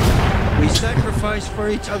 We sacrifice for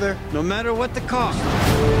each other, no matter what the cost.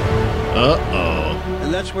 Uh-oh.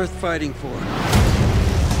 And that's worth fighting for.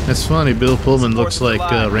 That's funny. Bill Pullman looks like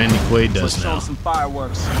Randy Quaid does now. Some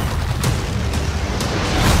fireworks.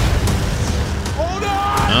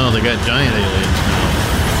 Oh, they got giant aliens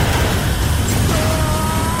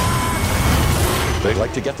now. They'd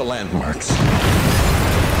like to get the landmarks.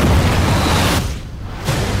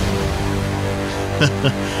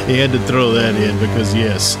 He had to throw that in because,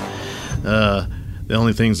 yes, the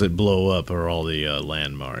only things that blow up are all the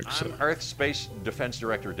landmarks. I'm Earth Space Defense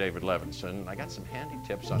Director David Levinson. I got some handy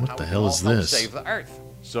tips on What how the we hell can is all help this? save the Earth.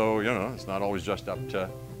 So, it's not always just up to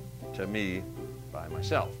me by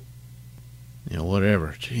myself.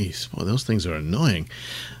 Whatever. Jeez, boy, those things are annoying.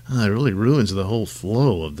 It really ruins the whole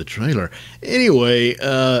flow of the trailer. Anyway,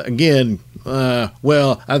 again,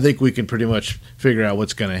 well, I think we can pretty much figure out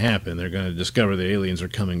what's going to happen. They're going to discover the aliens are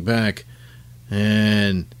coming back,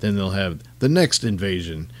 and then they'll have the next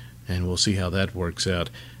invasion, and we'll see how that works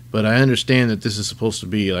out. But I understand that this is supposed to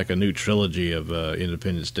be like a new trilogy of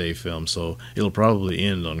Independence Day films, so it'll probably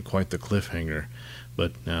end on quite the cliffhanger.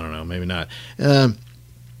 But I don't know, maybe not.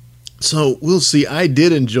 So we'll see. I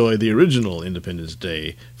did enjoy the original Independence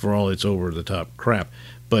Day for all its over-the-top crap,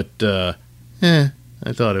 but I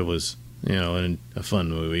thought it was, a fun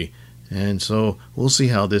movie. And so we'll see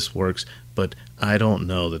how this works, but I don't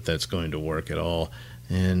know that that's going to work at all.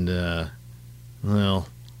 And well,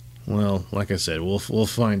 like I said, we'll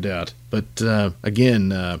find out. But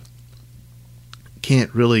again,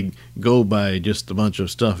 can't really go by just a bunch of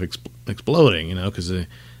stuff exploding, because it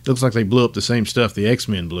looks like they blew up the same stuff the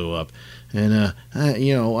X-Men blew up. And, I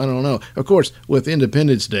don't know. Of course, with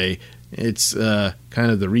Independence Day, it's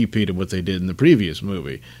kind of the repeat of what they did in the previous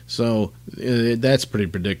movie. So that's pretty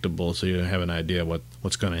predictable, so you have an idea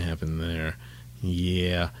what's going to happen there.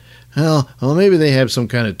 Yeah. Well, maybe they have some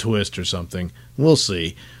kind of twist or something. We'll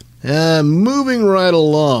see. Moving right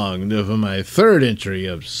along to my third entry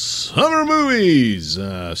of summer movies,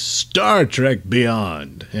 Star Trek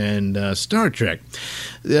Beyond. And Star Trek,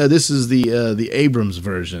 this is the Abrams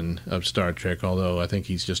version of Star Trek, although I think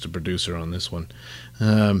he's just a producer on this one.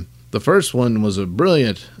 The first one was a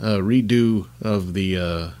brilliant redo of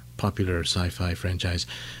the popular sci-fi franchise.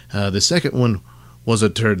 The second one was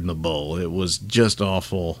a turd in the bowl. It was just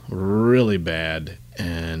awful, really bad,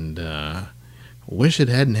 and wish it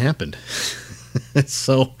hadn't happened.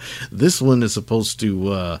 So this one is supposed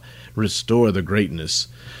to restore the greatness,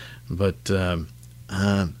 but I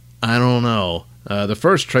don't know. The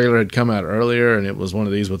first trailer had come out earlier, and it was one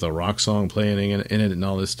of these with a rock song playing in it and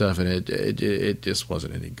all this stuff, and it just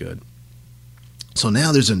wasn't any good. So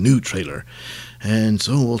now there's a new trailer, and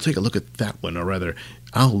so we'll take a look at that one, or rather,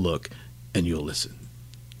 I'll look and you'll listen.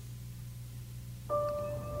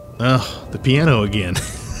 Oh, the piano again.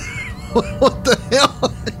 What the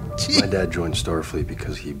hell? My dad joined Starfleet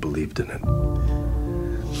because he believed in it.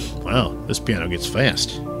 Wow, this piano gets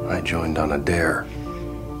fast. I joined on a dare.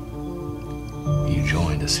 You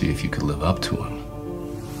joined to see if you could live up to him.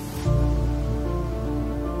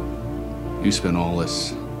 You spent all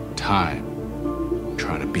this time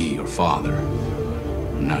trying to be your father.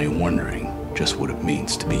 And now you're wondering just what it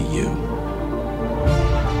means to be you.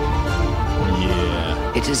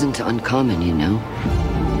 Yeah. It isn't uncommon,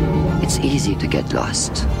 It's easy to get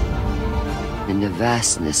lost in the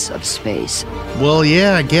vastness of space. Well,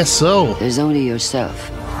 yeah, I guess so. There's only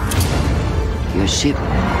yourself, your ship,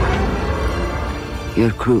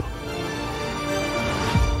 your crew.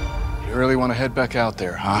 You really want to head back out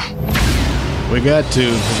there, huh? We got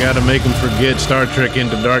to make them forget Star Trek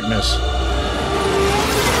Into Darkness.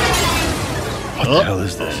 What the hell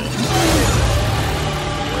is this?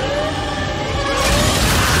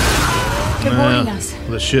 They're boarding us.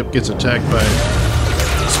 The ship gets attacked by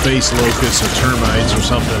space locusts or termites or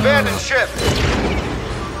something. Abandoned ship.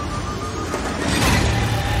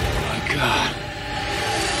 My God.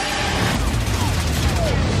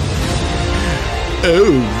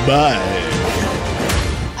 Oh my.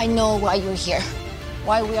 I know why you're here.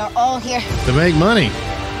 Why we are all here. To make money.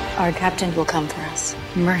 Our captain will come for us.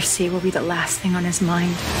 Mercy will be the last thing on his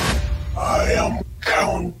mind. I am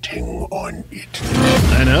counting on it.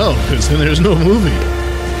 I know, because then there's no movie.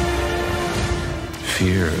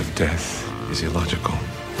 Fear of death is illogical.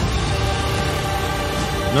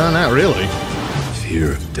 No, not really.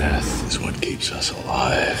 Fear of death is what keeps us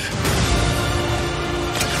alive.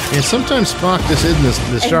 And sometimes Spock, this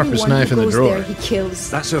isn't the sharpest knife in the drawer. There, he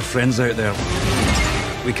kills. That's our friends out there.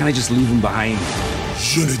 We can't just leave them behind.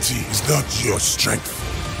 Unity is not your strength.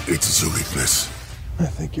 It's its weakness. I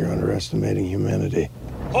think you're underestimating humanity.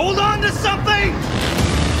 Hold on to something!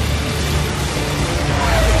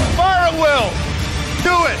 Fire at will!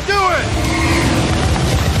 Do it! Do it!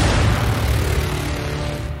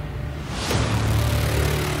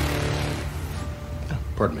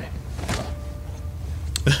 Pardon me.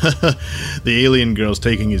 The alien girl's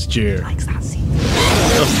taking his chair. Likes that scene.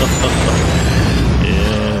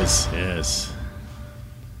 Yes.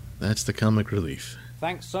 That's the comic relief.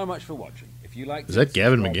 Thanks so much for watching. If you like, is that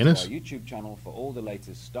Gavin McGinnis? Our YouTube channel for all the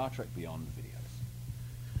latest Star Trek Beyond videos.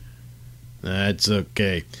 That's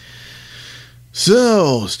okay.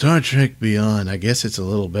 So, Star Trek Beyond. I guess it's a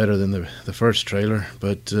little better than the first trailer,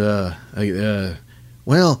 but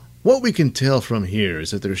well, what we can tell from here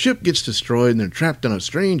is that their ship gets destroyed and they're trapped on a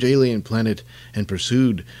strange alien planet and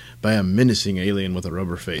pursued by a menacing alien with a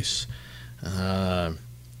rubber face.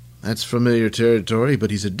 That's familiar territory,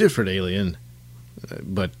 but he's a different alien.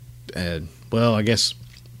 Well, I guess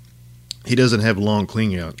he doesn't have long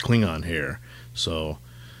Klingon hair, so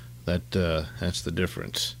that's the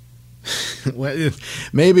difference. Well,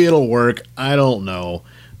 maybe it'll work. I don't know,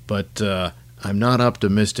 but I'm not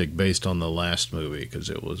optimistic based on the last movie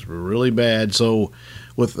because it was really bad. So,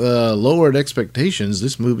 with lowered expectations,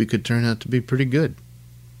 this movie could turn out to be pretty good.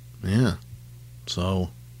 Yeah.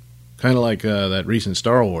 So, kind of like that recent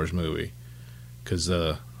Star Wars movie, because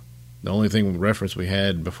the only reference we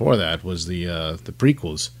had before that was the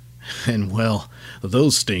prequels, and well,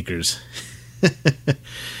 those stinkers.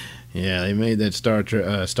 Yeah, they made that Star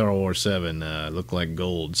Wars 7 look like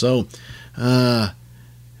gold. So, well,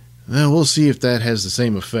 we'll see if that has the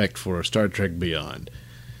same effect for Star Trek Beyond.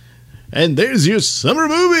 And there's your summer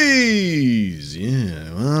movies.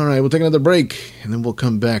 Yeah. All right, we'll take another break, and then we'll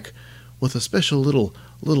come back with a special little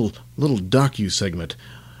docu segment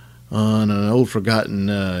on an old forgotten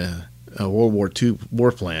World War II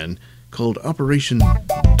war plan called Operation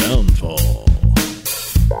Downfall.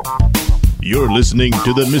 You're listening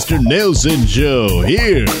to the Mr. Nailsin Show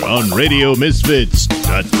here on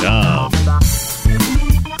RadioMisfits.com.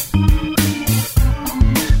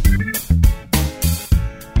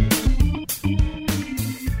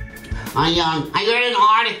 I read an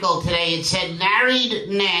article today. It said married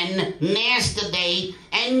men masturbate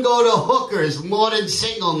and go to hookers more than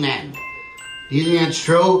single men. Do you think that's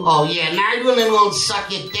true? Oh, yeah. Married women won't suck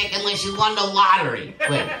your dick unless you won the lottery.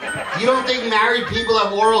 Wait, you don't think married people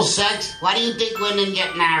have oral sex? Why do you think women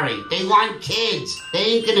get married? They want kids. They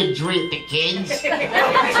ain't gonna drink the kids.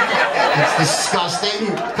 That's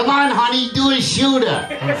disgusting. Come on, honey, do a shooter.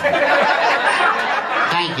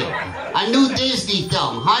 Thank you. A new Disney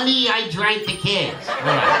film. Honey, I drank the kids. All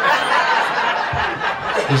right.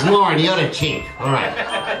 There's more in the other cheek. All right.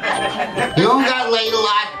 You don't got laid a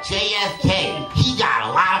lot. JFK. He got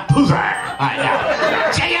a lot of pussy. All right,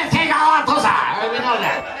 now. JFK got a lot of pussy. All right, we know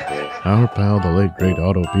that. Our pal, the late great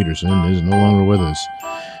Otto Peterson, is no longer with us,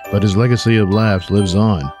 but his legacy of laughs lives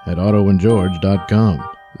on at OttoandGeorge.com.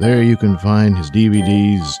 There you can find his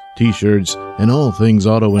DVDs, T-shirts, and all things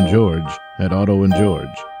Otto and George at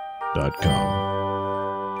OttoandGeorge.com.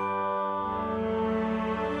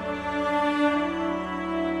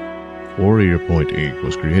 Warrior Point Inc.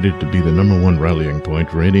 was created to be the #1 rallying point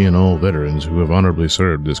for any and all veterans who have honorably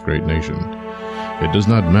served this great nation. It does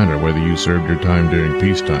not matter whether you served your time during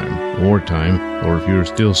peacetime, wartime, or if you are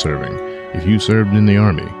still serving. If you served in the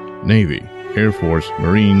Army, Navy, Air Force,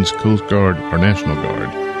 Marines, Coast Guard, or National Guard,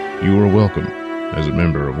 you are welcome as a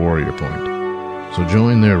member of Warrior Point. So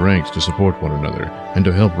join their ranks to support one another and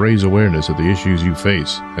to help raise awareness of the issues you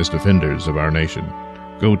face as defenders of our nation.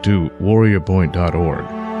 Go to warriorpoint.org.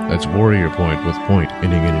 That's Warrior Point with point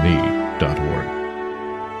ending in an E.org.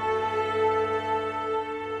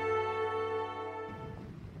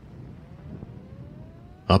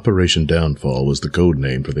 Operation Downfall was the code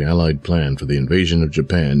name for the Allied plan for the invasion of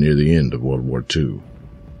Japan near the end of World War II.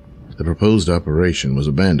 The proposed operation was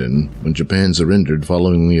abandoned when Japan surrendered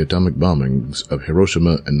following the atomic bombings of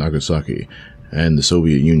Hiroshima and Nagasaki and the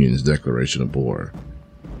Soviet Union's declaration of war.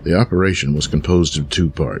 The operation was composed of two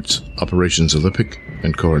parts, Operations Olympic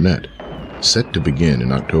and Coronet. Set to begin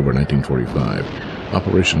in October 1945,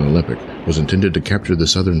 Operation Olympic was intended to capture the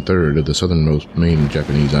southern third of the southernmost main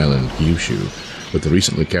Japanese island, Kyushu, with the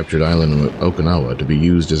recently captured island of Okinawa to be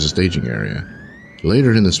used as a staging area.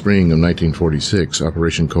 Later in the spring of 1946,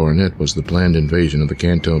 Operation Coronet was the planned invasion of the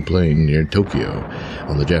Kanto Plain near Tokyo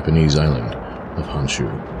on the Japanese island of Honshu.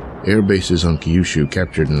 Air bases on Kyushu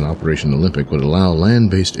captured in Operation Olympic would allow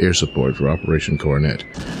land-based air support for Operation Coronet.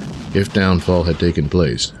 If downfall had taken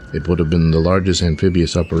place, it would have been the largest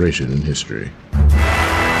amphibious operation in history.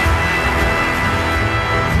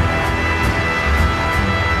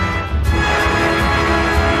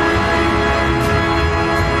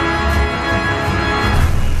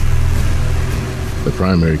 The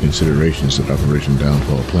primary considerations that Operation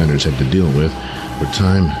Downfall planners had to deal with were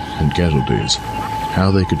time and casualties. How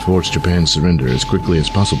they could force Japan's surrender as quickly as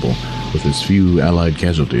possible with as few Allied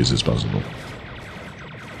casualties as possible.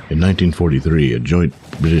 In 1943, a joint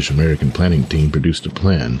British-American planning team produced a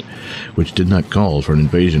plan which did not call for an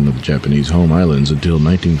invasion of the Japanese home islands until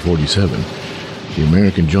 1947. The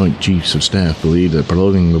American Joint Chiefs of Staff believed that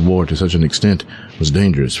prolonging the war to such an extent was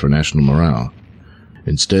dangerous for national morale.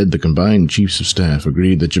 Instead, the combined Chiefs of Staff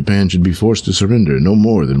agreed that Japan should be forced to surrender no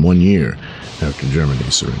more than 1 year after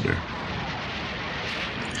Germany's surrender.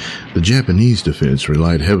 The Japanese defense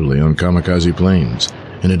relied heavily on kamikaze planes.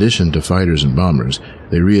 In addition to fighters and bombers,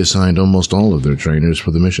 they reassigned almost all of their trainers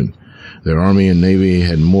for the mission. Their Army and Navy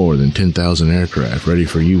had more than 10,000 aircraft ready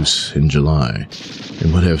for use in July,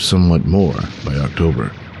 and would have somewhat more by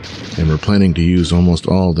October, and were planning to use almost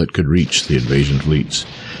all that could reach the invasion fleets.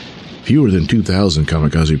 Fewer than 2,000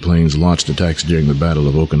 kamikaze planes launched attacks during the Battle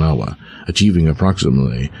of Okinawa, achieving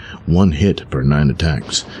approximately 1 hit per 9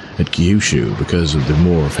 attacks. At Kyushu, because of the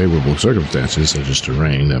more favorable circumstances, such as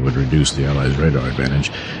terrain that would reduce the Allies' radar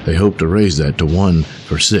advantage, they hoped to raise that to 1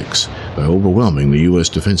 for 6 by overwhelming the U.S.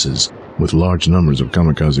 defenses with large numbers of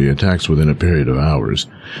kamikaze attacks within a period of hours.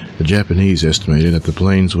 The Japanese estimated that the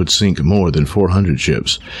planes would sink more than 400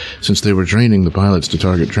 ships. Since they were training the pilots to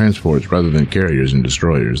target transports rather than carriers and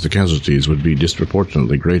destroyers, the casualties would be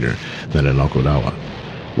disproportionately greater than at Okinawa.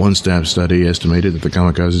 One staff study estimated that the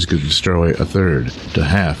kamikazes could destroy 1/3 to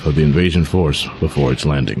half of the invasion force before its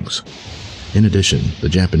landings. In addition, the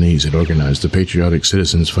Japanese had organized the Patriotic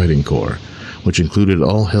Citizens Fighting Corps, which included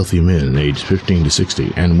all healthy men aged 15 to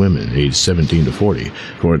 60 and women aged 17 to 40,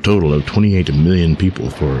 for a total of 28 million people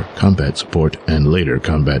for combat support and later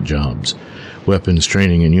combat jobs. Weapons,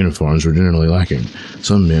 training, and uniforms were generally lacking.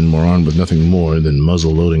 Some men were armed with nothing more than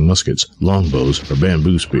muzzle-loading muskets, longbows, or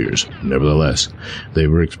bamboo spears. Nevertheless, they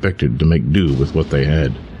were expected to make do with what they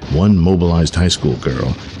had. One mobilized high school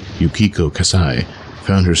girl, Yukiko Kasai,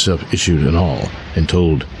 found herself issued an awl and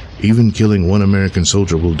told, "Even killing 1 American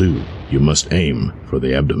soldier will do. You must aim for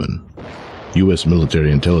the abdomen." U.S.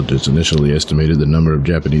 military intelligence initially estimated the number of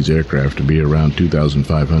Japanese aircraft to be around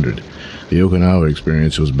 2,500. The Okinawa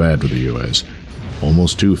experience was bad for the U.S.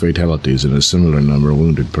 Almost 2 fatalities and a similar number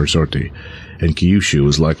wounded per sortie, and Kyushu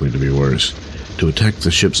was likely to be worse. To attack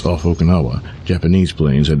the ships off Okinawa, Japanese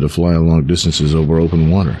planes had to fly long distances over open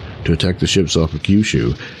water. To attack the ships off of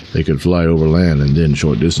Kyushu, they could fly over land and then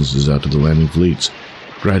short distances out to the landing fleets.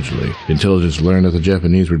 Gradually, intelligence learned that the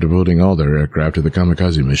Japanese were devoting all their aircraft to the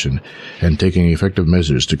kamikaze mission and taking effective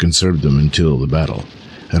measures to conserve them until the battle.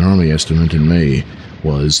 An Army estimate in May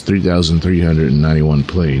was 3,391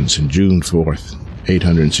 planes, in June 4th,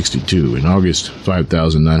 862, in August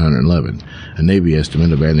 5,911. A Navy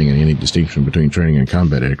estimate, abandoning any distinction between training and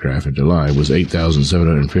combat aircraft in July, was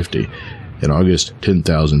 8,750. In August,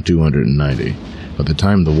 10,290. By the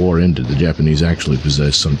time the war ended, the Japanese actually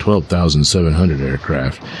possessed some 12,700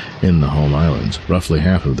 aircraft in the home islands, roughly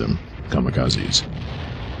half of them kamikazes.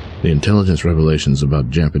 The intelligence revelations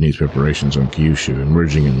about Japanese preparations on Kyushu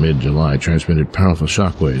emerging in mid-July transmitted powerful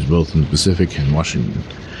shockwaves both in the Pacific and Washington.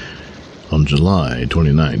 On July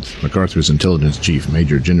 29th, MacArthur's intelligence chief,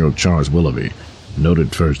 Major General Charles Willoughby,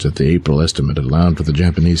 noted first that the April estimate allowed for the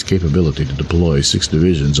Japanese capability to deploy 6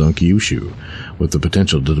 divisions on Kyushu, with the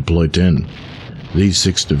potential to deploy 10. These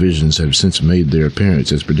 6 divisions have since made their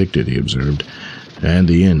appearance as predicted, he observed, and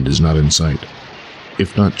the end is not in sight.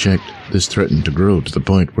 If not checked, this threatened to grow to the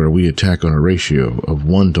point where we attack on a ratio of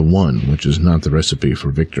 1 to 1, which is not the recipe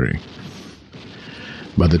for victory.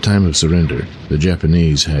 By the time of surrender, the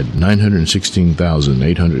Japanese had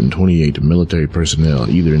 916,828 military personnel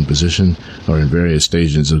either in position or in various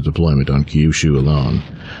stages of deployment on Kyushu alone.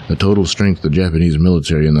 The total strength of the Japanese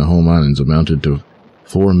military in the home islands amounted to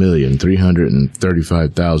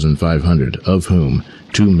 4,335,500, of whom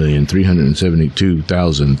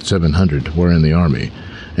 2,372,700 were in the Army,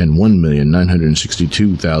 and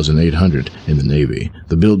 1,962,800 in the Navy.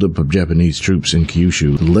 The buildup of Japanese troops in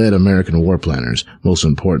Kyushu led American war planners, most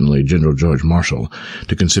importantly General George Marshall,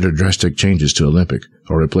 to consider drastic changes to Olympic,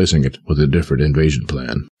 or replacing it with a different invasion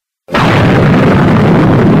plan.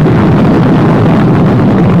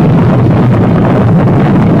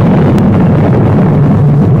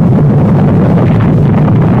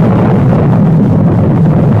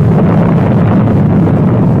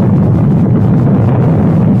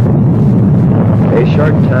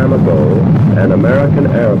 time ago, an American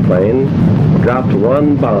airplane dropped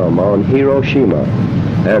one bomb on Hiroshima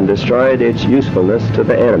and destroyed its usefulness to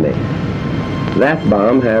the enemy. That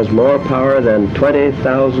bomb has more power than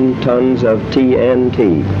 20,000 tons of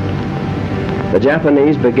TNT. The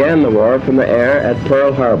Japanese began the war from the air at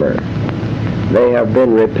Pearl Harbor. They have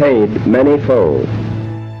been repaid many-fold.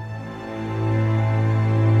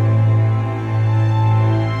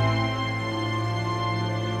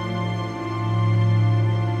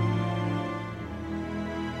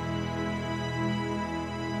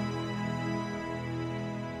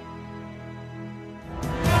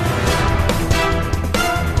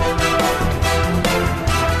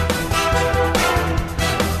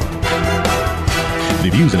 The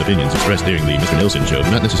views and opinions expressed during the Mr. Nailsin Show do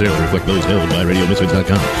not necessarily reflect those held by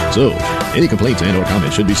RadioMisfits.com. So, any complaints and or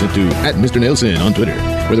comments should be sent to @MrNailsin on Twitter,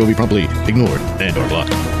 where they will be promptly ignored and or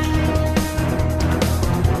blocked.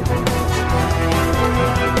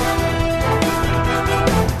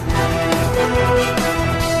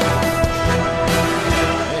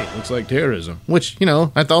 Like terrorism, which,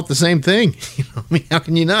 I thought the same thing. How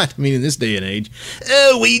can you not? In this day and age.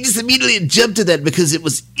 Oh, well, you just immediately jumped to that because it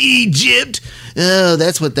was Egypt. Oh,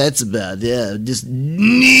 that's what that's about. Yeah, just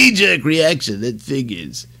knee-jerk reaction. That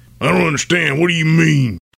figures. I don't understand. What do you mean?